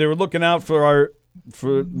they were looking out for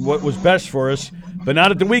what was best for us, but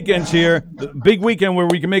not at the weekends here. The big weekend where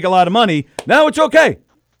we can make a lot of money. Now it's okay.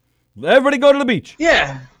 Everybody go to the beach.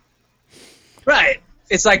 Yeah. Right.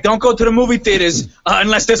 It's like don't go to the movie theaters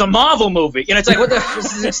unless there's a Marvel movie. It's like what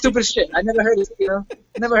this is stupid shit. I never heard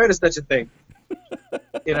of such a thing.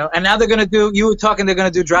 And now they're gonna do. You were talking. They're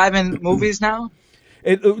gonna do drive-in movies now.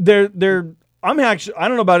 I'm actually. I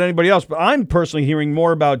don't know about anybody else, but I'm personally hearing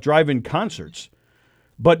more about drive-in concerts.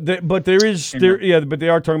 But they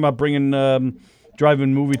are talking about bringing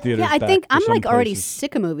drive-in movie theaters. Yeah, I back think to I'm some like already places.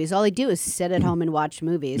 sick of movies. All I do is sit at home and watch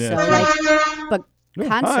movies. Yeah. So but Yeah,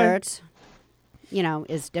 concerts,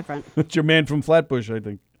 is different. It's your man from Flatbush, I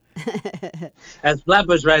think. That's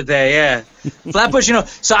Flatbush right there, yeah. Flatbush,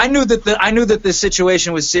 So I knew that the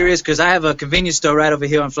situation was serious because I have a convenience store right over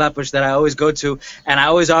here on Flatbush that I always go to, and I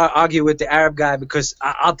always argue with the Arab guy because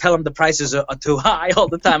I'll tell him the prices are too high all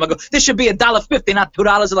the time. I go, this should be $1.50, not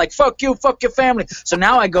 $2. They're like, fuck you, fuck your family. So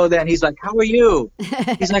now I go there and he's like, how are you?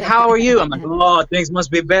 He's like, how are you? I'm like, oh, things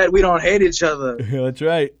must be bad. We don't hate each other. Yeah, that's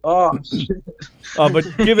right. Oh, shit. But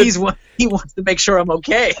give it. He wants to make sure I'm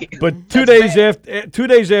okay. But 2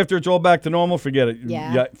 days after it's all back to normal, forget it.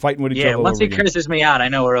 Yeah. Fighting with each Yeah, other. once over he again. curses me out, I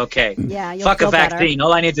know we're okay. Yeah, you'll Fuck a feel better. vaccine.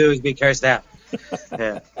 All I need to do is be cursed out.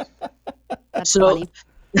 Yeah. That's So- funny.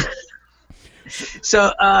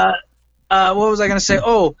 So, what was I going to say?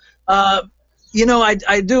 Oh, I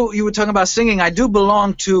do. You were talking about singing. I do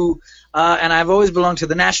belong to, and I've always belonged to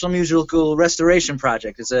the National Musical Restoration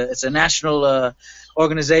Project. It's a national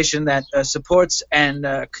organization that supports and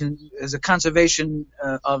is a conservation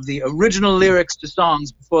of the original lyrics to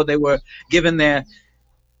songs before they were given their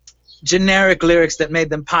generic lyrics that made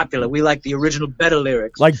them popular. We like the original, better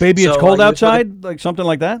lyrics. Like Baby It's So, Cold you- Outside? Like something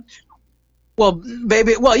like that? Well,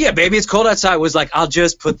 Baby It's Cold Outside was like, I'll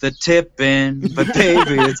just put the tip in, but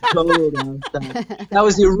baby, it's cold outside. That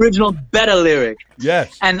was the original better lyric.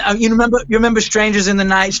 Yes. And you remember Strangers in the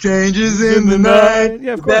Night? Strangers in the Night.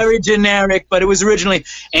 Yeah, of course. Very generic, but it was originally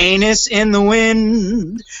anus in the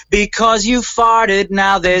wind because you farted.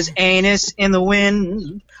 Now there's anus in the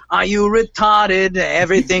wind. Are you retarded?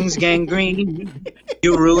 Everything's gangrene.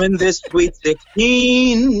 You ruined this sweet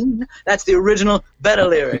 16. That's the original Better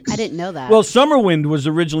lyrics. I didn't know that. Well, Summer Wind was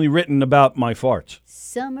originally written about my farts.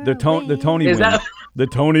 Summer The Tony Is Wind. that- The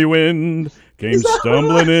Tony Wind came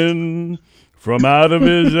stumbling in from out of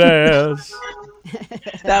his ass.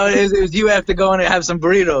 That was you have to go and have some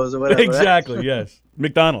burritos or whatever. Exactly, yes.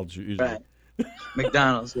 McDonald's usually. Right.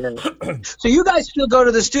 McDonald's, yeah. So you guys still go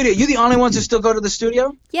to the studio? You the only ones who still go to the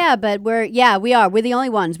studio? Yeah, but we are. We're the only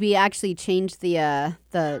ones. We actually changed the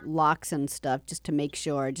locks and stuff just to make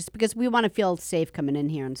sure, just because we want to feel safe coming in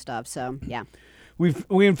here and stuff. So yeah.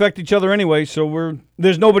 We infect each other anyway, so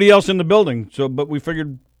there's nobody else in the building. But we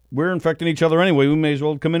figured we're infecting each other anyway. We may as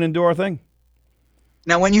well come in and do our thing.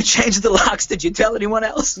 Now, when you changed the locks, did you tell anyone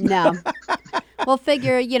else? No. We'll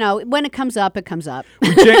figure, when it comes up, it comes up.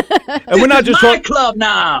 And we're not just My talking. club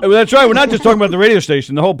now. That's right. We're not just talking about the radio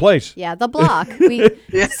station. The whole place. Yeah, the block.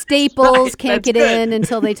 Staples can't get in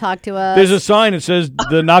until they talk to us. There's a sign that says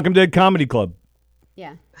the Knock 'em Dead Comedy Club.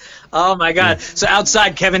 Yeah. Oh my God! So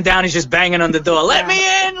outside, Kevin Downey's just banging on the door. Let me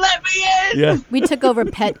in! Let me in! Yeah. We took over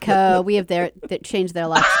Petco. We have that changed their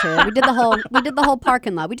locks too. We did the whole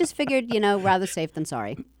parking lot. We just figured, rather safe than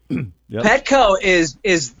sorry. Yep. Petco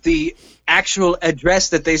is the actual address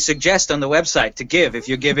that they suggest on the website to give if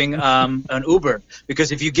you're giving an Uber,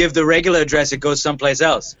 because if you give the regular address, it goes someplace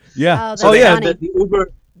else. Yeah. Oh, that's yeah. funny. The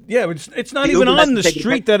Uber. Yeah, it's not The even Uber on the doesn't take it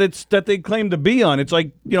street that they claim to be on. It's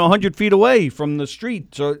like 100 feet away from the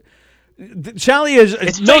street. So Sallie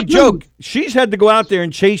is no fake joke. news. She's had to go out there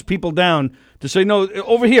and chase people down to say, no,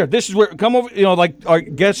 over here. This is where come over. Like our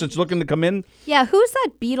guest that's looking to come in. Yeah, who's that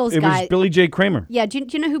Beatles It guy? was Billy J. Kramer. Yeah, do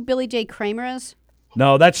you know who Billy J. Kramer is?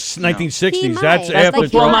 No, that's 1960s. He might. That's That's after.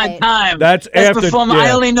 like Before Right. my time. That's after- before my. yeah.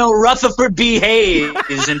 I only know Rutherford B.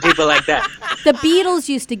 Hayes and people like that. The Beatles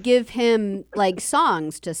used to give him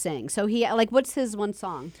songs to sing. So he what's his one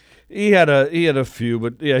song He had a few,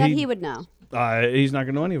 but yeah, that he would know? he's not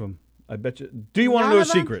going to know any of them. I bet you. Do you want to None know a of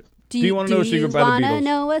them? secret? Do you want to know a secret about the Do you Beatles? want to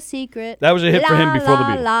know a secret? That was a hit for him before the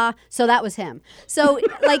Beatles. La. So that was him. So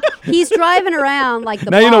he's driving around the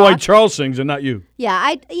Now you know why block. Charles sings and not you. Yeah,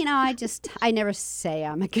 I never say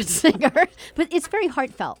I'm a good singer, but it's very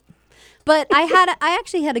heartfelt. But I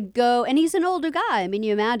actually had to go, and he's an older guy. I mean,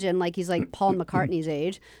 you imagine, he's Paul McCartney's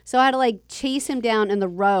age. So I had to chase him down in the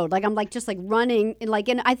road. I'm just running, and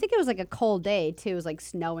I think it was a cold day too. It was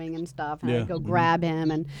snowing and stuff. And I had to go grab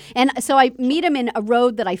him, and so I meet him in a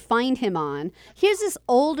road that I find him on. Here's this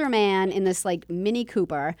older man in this Mini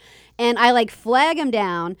Cooper, and I flag him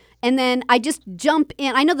down, and then I just jump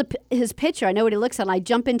in. I know his picture. I know what he looks like. And I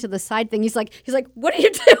jump into the side thing. He's like, what are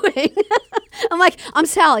you doing? I'm like, I'm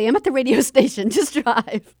Sallie. I'm at the radio station. Just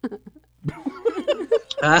drive.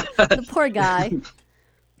 The poor guy.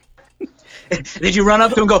 Did you run up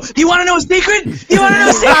to him and go, do you want to know a secret? Do you want to know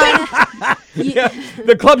a secret? Yeah,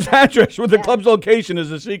 the club's address with the club's location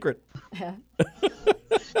is a secret.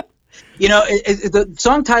 The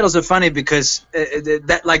song titles are funny because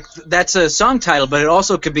that's a song title, but it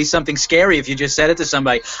also could be something scary if you just said it to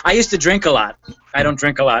somebody. I used to drink a lot. I don't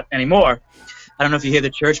drink a lot anymore. I don't know if you hear the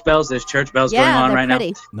church bells. There's church bells going on they're right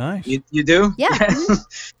pretty. now. Nice. You do? Yeah.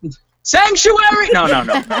 Sanctuary? No. Don't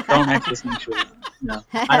enter sanctuary. No,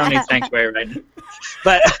 I don't need sanctuary right now.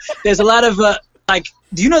 But there's a lot of,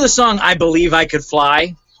 do you know the song I Believe I Could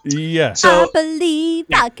Fly? Yeah. So I believe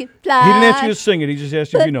I could fly. He didn't ask you to sing it. He just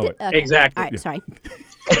asked you if you know it. Okay. Exactly. All right, sorry.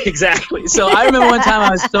 Exactly. So I remember one time I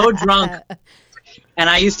was so drunk, and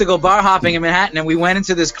I used to go bar hopping in Manhattan, and we went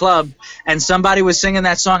into this club, and somebody was singing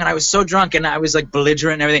that song, and I was so drunk, and I was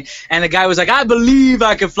belligerent and everything, and the guy was like, I believe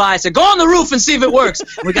I could fly. I said, go on the roof and see if it works.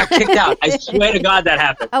 And we got kicked out. I swear to God that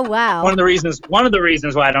happened. Oh, wow. One of the reasons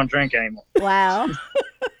why I don't drink anymore. Wow.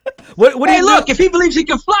 What do Hey, you look, do? if he believes he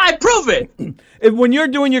can fly, prove it. When you're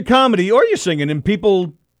doing your comedy or you're singing and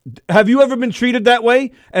people, have you ever been treated that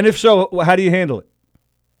way? And if so, how do you handle it?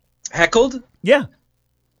 Heckled? Yeah.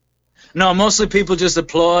 No, mostly people just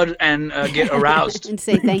applaud and get aroused. And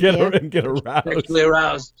say thank you. Get aroused. Sexually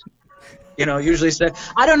aroused. Usually say,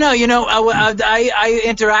 I don't know, I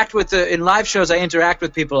interact with, in live shows, I interact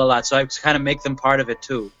with people a lot, so I kind of make them part of it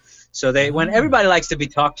too. So when everybody likes to be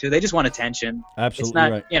talked to, they just want attention. Absolutely it's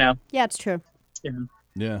not, right. Yeah, it's true.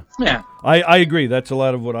 Yeah. Yeah. I agree. That's a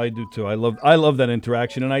lot of what I do too. I love that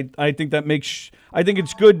interaction, and I think that I think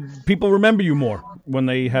it's good. People remember you more when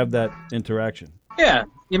they have that interaction. Yeah.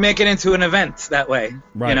 You make it into an event that way,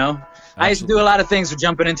 Right. I used to do a lot of things with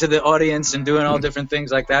jumping into the audience and doing all different things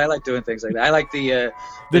like that. I like doing things like that. I like the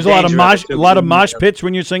There's a lot of danger it, too. mosh pits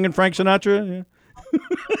when you're singing Frank Sinatra. Yeah.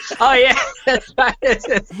 Oh, yeah. That's right.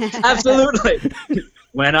 Absolutely.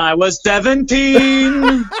 When I was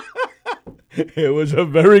 17. It was a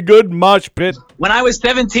very good mosh pit. When I was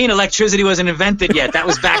 17, electricity wasn't invented yet. That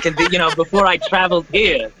was back in the, before I traveled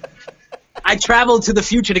here. I traveled to the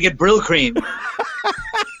future to get Brill cream.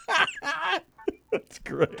 That's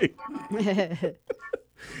great.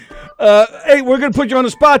 Hey, we're gonna put you on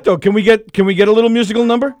the spot though. Can we get a little musical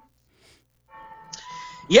number?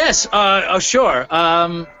 Yes. Sure.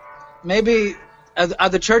 Maybe are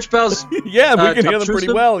the church bells? Yeah, we can hear them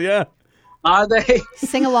pretty well. Yeah. Are they?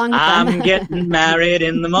 Sing along with them. I'm getting married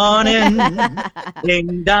in the morning.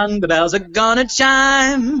 Ding dong, the bells are gonna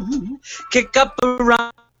chime. Kick up a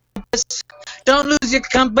rumpus. Don't lose your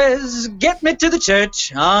compass. Get me to the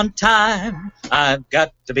church on time. I've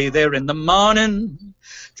got to be there in the morning.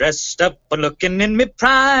 Dressed up and looking in me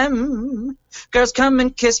prime. Girls, come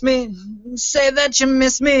and kiss me. Say that you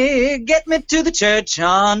miss me. Get me to the church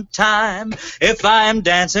on time. If I am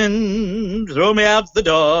dancing, throw me out the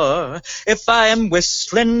door. If I am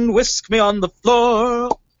whistling, whisk me on the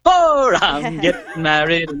floor. For I'm getting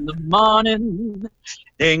married in the morning.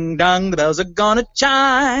 Ding dong, the bells are gonna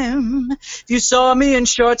chime. If you saw me in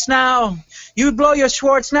shorts now, you'd blow your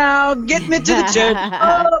Schwartz now. Get me to the church.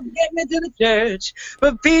 Oh, get me to the church.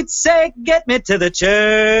 For Pete's sake, get me to the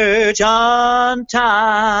church on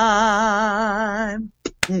time.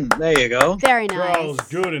 There you go. Very nice. That was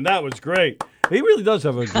good, and that was great. He really does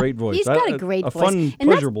have a great voice. He's got a great voice. Fun, and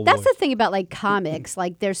pleasurable that's voice. the thing about like comics.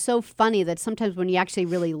 Like they're so funny that sometimes when you actually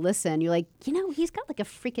really listen, you're like, he's got like a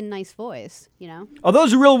freaking nice voice. Are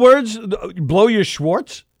those real words? Blow your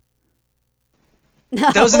Schwartz?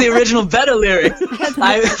 Those are the original Betta lyrics.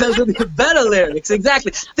 Those are the Betta lyrics,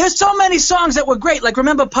 exactly. There's so many songs that were great. Like,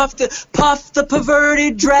 remember Puff the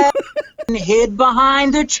perverted dragon hid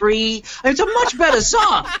behind a tree. It's a much better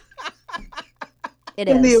song. It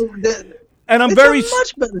is. And I'm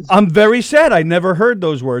very sad. I never heard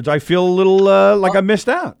those words. I feel a little like I missed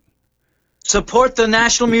out. Support the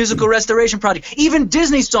National Musical Restoration Project. Even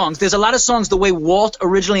Disney songs. There's a lot of songs the way Walt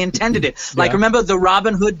originally intended it. Like, remember the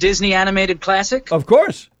Robin Hood Disney animated classic? Of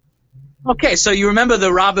course. Okay, so you remember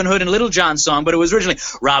the Robin Hood and Little John song, but it was originally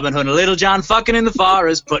Robin Hood and Little John fucking in the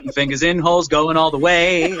forest, putting fingers in holes, going all the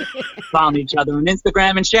way. Following each other on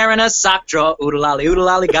Instagram and sharing a sock drawer.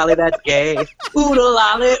 Oodle-lolly, golly, that's gay.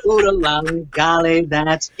 Oodle-lolly, golly,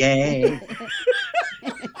 that's gay.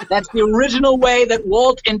 That's the original way that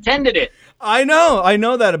Walt intended it. I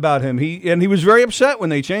know that about him. He was very upset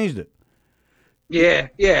when they changed it. Yeah,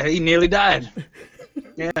 he nearly died.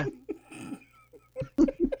 Yeah.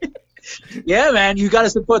 Yeah, man, you got to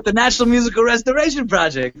support the National Musical Restoration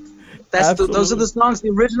Project. Those are the songs, the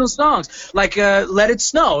original songs. Like Let It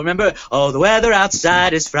Snow. Remember, oh, the weather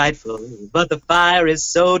outside is frightful, but the fire is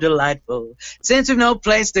so delightful. Since we've no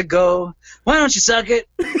place to go, why don't you suck it?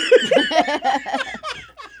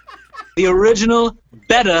 The original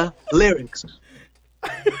Betta lyrics.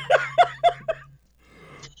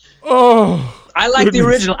 Oh, I like the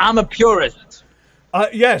original. I'm a purist.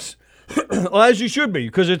 Yes. Well, as you should be,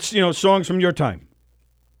 because it's songs from your time.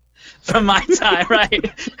 From my time,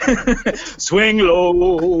 right? Swing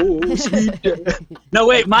low, sweet death. No,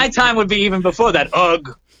 wait, my time would be even before that.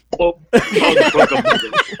 Ugh. Oh,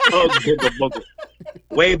 ugh.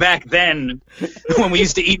 Way back then, when we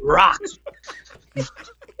used to eat rocks.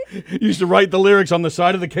 You used to write the lyrics on the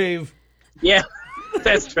side of the cave. Yeah,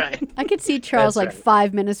 that's right. I could see Charles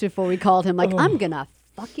 5 minutes before we called him, like, I'm gonna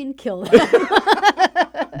fucking kill him.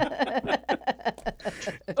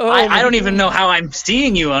 I don't even know how I'm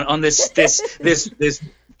seeing you on this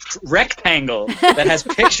rectangle that has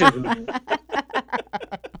pictures of me.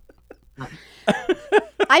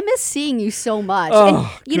 I miss seeing you so much.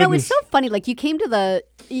 Oh, and it's so funny. Like you came to the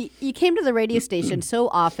radio station so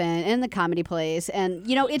often and the comedy place, and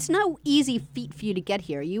it's no easy feat for you to get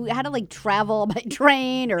here. You had to travel by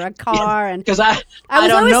train or a car, and because I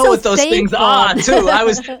don't know what those things are too.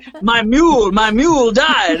 My mule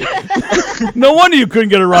died. No wonder you couldn't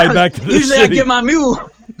get a ride back to the Usually city. I get my mule.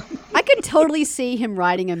 I could totally see him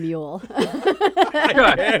riding a mule. I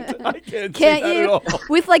can't see Can't that you? at all.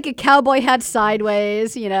 With a cowboy hat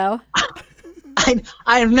sideways,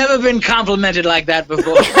 I've never been complimented like that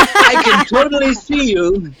before. I can totally see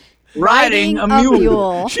you riding a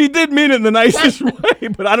mule. She did mean it in the nicest way,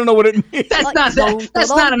 but I don't know what it means. That's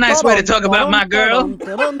not a nice way to talk about my girl.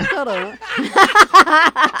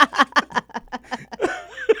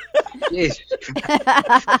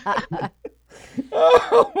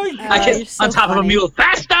 Oh my God. I get on top of a mule.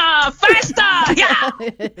 Faster! Yeah!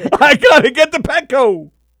 I gotta get the Petco.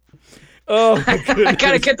 Oh my goodness. I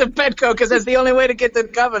gotta get the Petco because that's the only way to get to the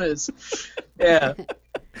Governors. Yeah.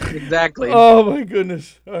 Exactly. Oh, my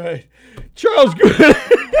goodness. All right. Charles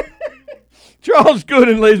Gooden. Charles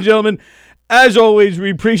Gooden, ladies and gentlemen. As always,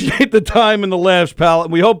 we appreciate the time and the laughs, pal.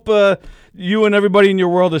 And we hope you and everybody in your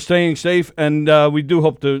world are staying safe. And we do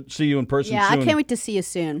hope to see you in person soon. Yeah, I can't wait to see you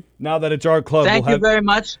soon. Now that it's our club. Thank you very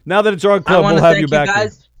much. Now that it's our club, we'll have you back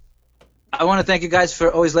here. I want to thank you guys for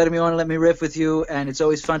always letting me on and let me riff with you, and it's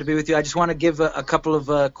always fun to be with you. I just want to give a couple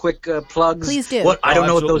of quick plugs. Please do. I don't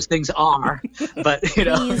know what those things are, but you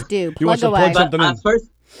know. Please do. You want Plug to away. plug something in?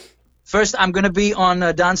 First, I'm going to be on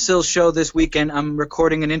Don Sill's show this weekend. I'm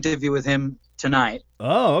recording an interview with him tonight.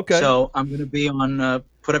 Oh, okay. So I'm going to be on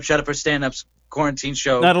Put Up, Shut Up for Stand-Up's quarantine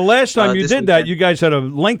show. Now, the last time you did that, weekend. you guys had a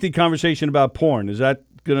lengthy conversation about porn. We're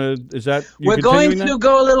going to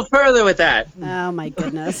go a little further with that. Oh, my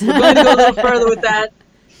goodness. We're going to go a little further with that.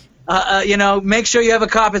 Make sure you have a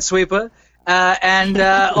carpet sweeper. And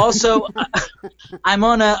also, I'm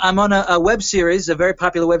on a web series, a very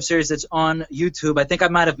popular web series that's on YouTube. I think I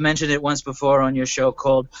might have mentioned it once before on your show,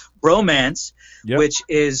 called Bromance, which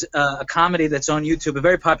is a comedy that's on YouTube, a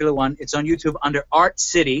very popular one. It's on YouTube under Art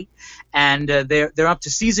City, and they're up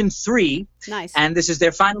to season 3. Nice. And this is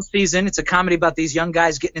their final season. It's a comedy about these young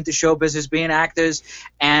guys getting into show business, being actors,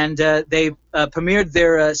 and they premiered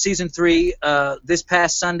their season 3 this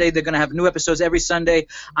past Sunday. They're going to have new episodes every Sunday.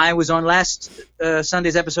 I was on last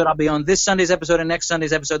Sunday's episode. I'll be on this Sunday's episode and next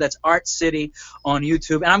Sunday's episode. That's Art City on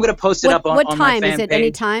YouTube, and I'm going to post it up on my fan page. What time is it? Any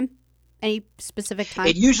time? Any specific time?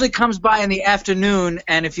 It usually comes by in the afternoon,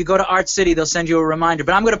 and if you go to Art City, they'll send you a reminder.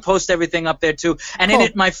 But I'm going to post everything up there too. And in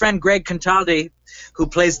it, my friend Greg Contaldi, who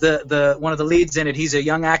plays the one of the leads in it, he's a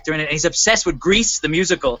young actor in it. And he's obsessed with Grease, the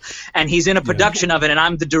musical, and he's in a production of it. And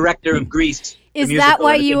I'm the director of Grease. Is that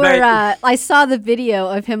why you were? I saw the video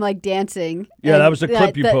of him like dancing. Yeah, that was the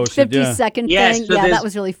clip you posted. 50-second thing. So yeah, that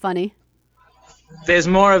was really funny. There's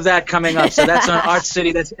more of that coming up. So that's on Art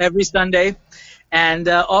City. That's every Sunday. And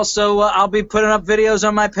also, I'll be putting up videos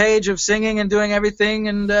on my page of singing and doing everything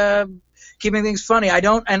and keeping things funny. I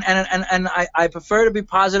don't, and I prefer to be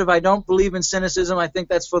positive. I don't believe in cynicism. I think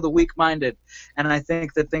that's for the weak-minded, and I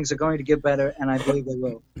think that things are going to get better, and I believe they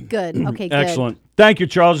will. Good. Okay. Good. Excellent. Thank you,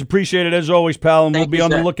 Charles. Appreciate it as always, pal. And we'll be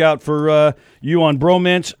on the lookout for you on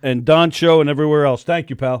Bromance and Don's show and everywhere else. Thank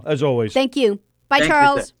you, pal. As always. Thank you. Bye, Thank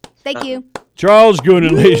Charles. Thank you. Charles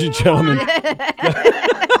Gooden, ladies and gentlemen.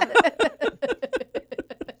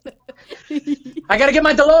 I got to get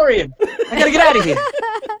my DeLorean. I got to get out of here.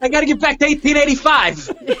 I got to get back to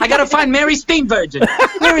 1885. I got to find Mary Steenburgen.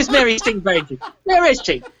 Where is Mary Steenburgen? Where is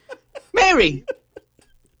she? Mary.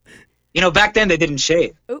 You know, back then they didn't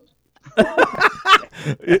shave.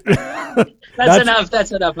 That's enough.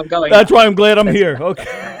 That's enough. I'm going. That's why I'm glad I'm here.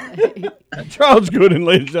 Okay. Charles Gooden,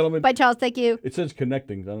 ladies and gentlemen. Bye, Charles. Thank you. It says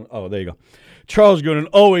connecting. Oh, there you go. Charles Gooden,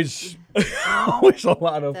 always a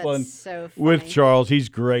lot of fun so funny. with Charles. He's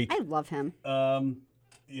great. I love him.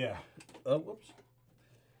 Yeah. Whoops.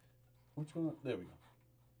 What's going on? There we go.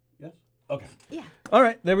 Yes? Okay. Yeah. All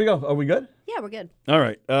right. There we go. Are we good? Yeah, we're good. All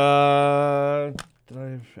right. Did I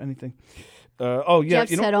have anything? Yeah. Jeff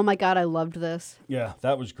said, "Oh my God, I loved this." Yeah,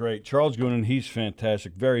 that was great. Charles Gooden, he's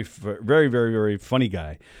fantastic. Very, very, very, very funny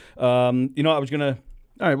guy. I was gonna.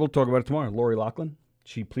 All right, we'll talk about it tomorrow. Lori Loughlin,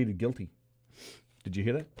 she pleaded guilty. Did you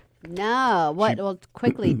hear that? No. What? Well,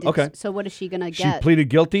 quickly. Okay. So what is she gonna get? She pleaded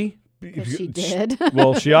guilty. She did.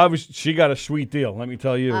 Well, she got a sweet deal. Let me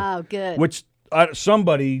tell you. Oh, good. Which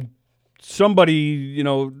somebody,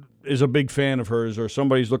 is a big fan of hers, or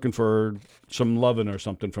somebody's looking for some loving or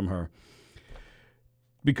something from her.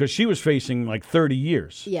 Because she was facing like 30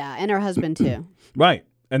 years. Yeah, and her husband too. Right.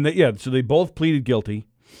 And so they both pleaded guilty.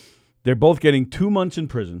 They're both getting 2 months in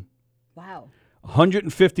prison. Wow.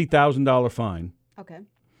 $150,000 fine. Okay.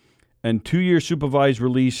 And 2-year supervised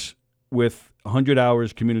release with 100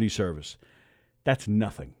 hours community service. That's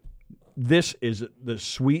nothing. This is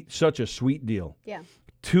such a sweet deal. Yeah.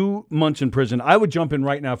 2 months in prison. I would jump in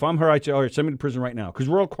right now. If I'm her, I'd say, all right, send me to prison right now. Because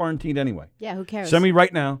we're all quarantined anyway. Yeah, who cares? Send me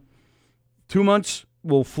right now. 2 months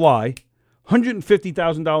will fly.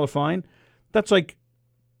 $150,000 fine. That's like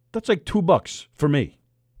 $2 for me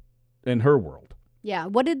in her world. Yeah.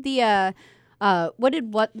 What did the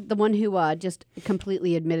one who just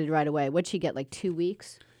completely admitted right away? What'd she get? Like 2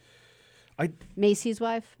 weeks? Macy's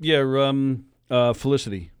wife? Yeah,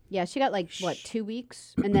 Felicity. Yeah, she got 2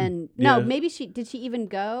 weeks, and then maybe did she even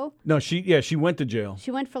go? No, she went to jail.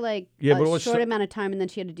 She went for a short amount of time, and then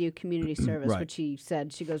she had to do community service, right. Which she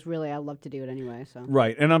said really I'd love to do it anyway. So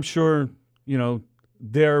right, and I'm sure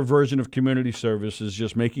their version of community service is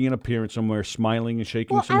just making an appearance somewhere, smiling and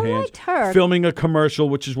shaking some hands, liked her. Filming a commercial,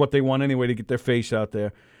 which is what they want anyway to get their face out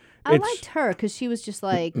there. I liked her because she was just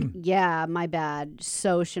like, yeah, my bad.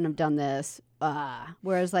 So shouldn't have done this.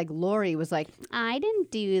 Whereas like Lori was like, I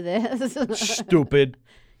didn't do this. Stupid.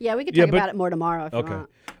 Yeah, we could talk about it more tomorrow if you want.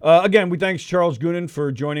 Again, we thanks Charles Goonan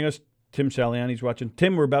for joining us. Tim Saliani's watching.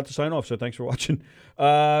 Tim, we're about to sign off, so thanks for watching.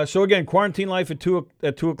 So again, Quarantine Life at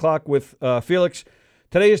 2 o'clock with Felix.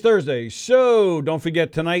 Today is Thursday, so don't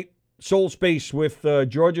forget tonight, Soul Space with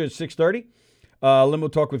Georgia at 6:30. Limo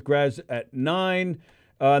Talk with Graz at 9.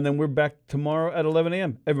 And then we're back tomorrow at 11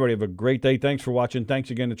 a.m. Everybody have a great day. Thanks for watching.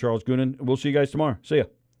 Thanks again to Charles Goonan. We'll see you guys tomorrow. See ya.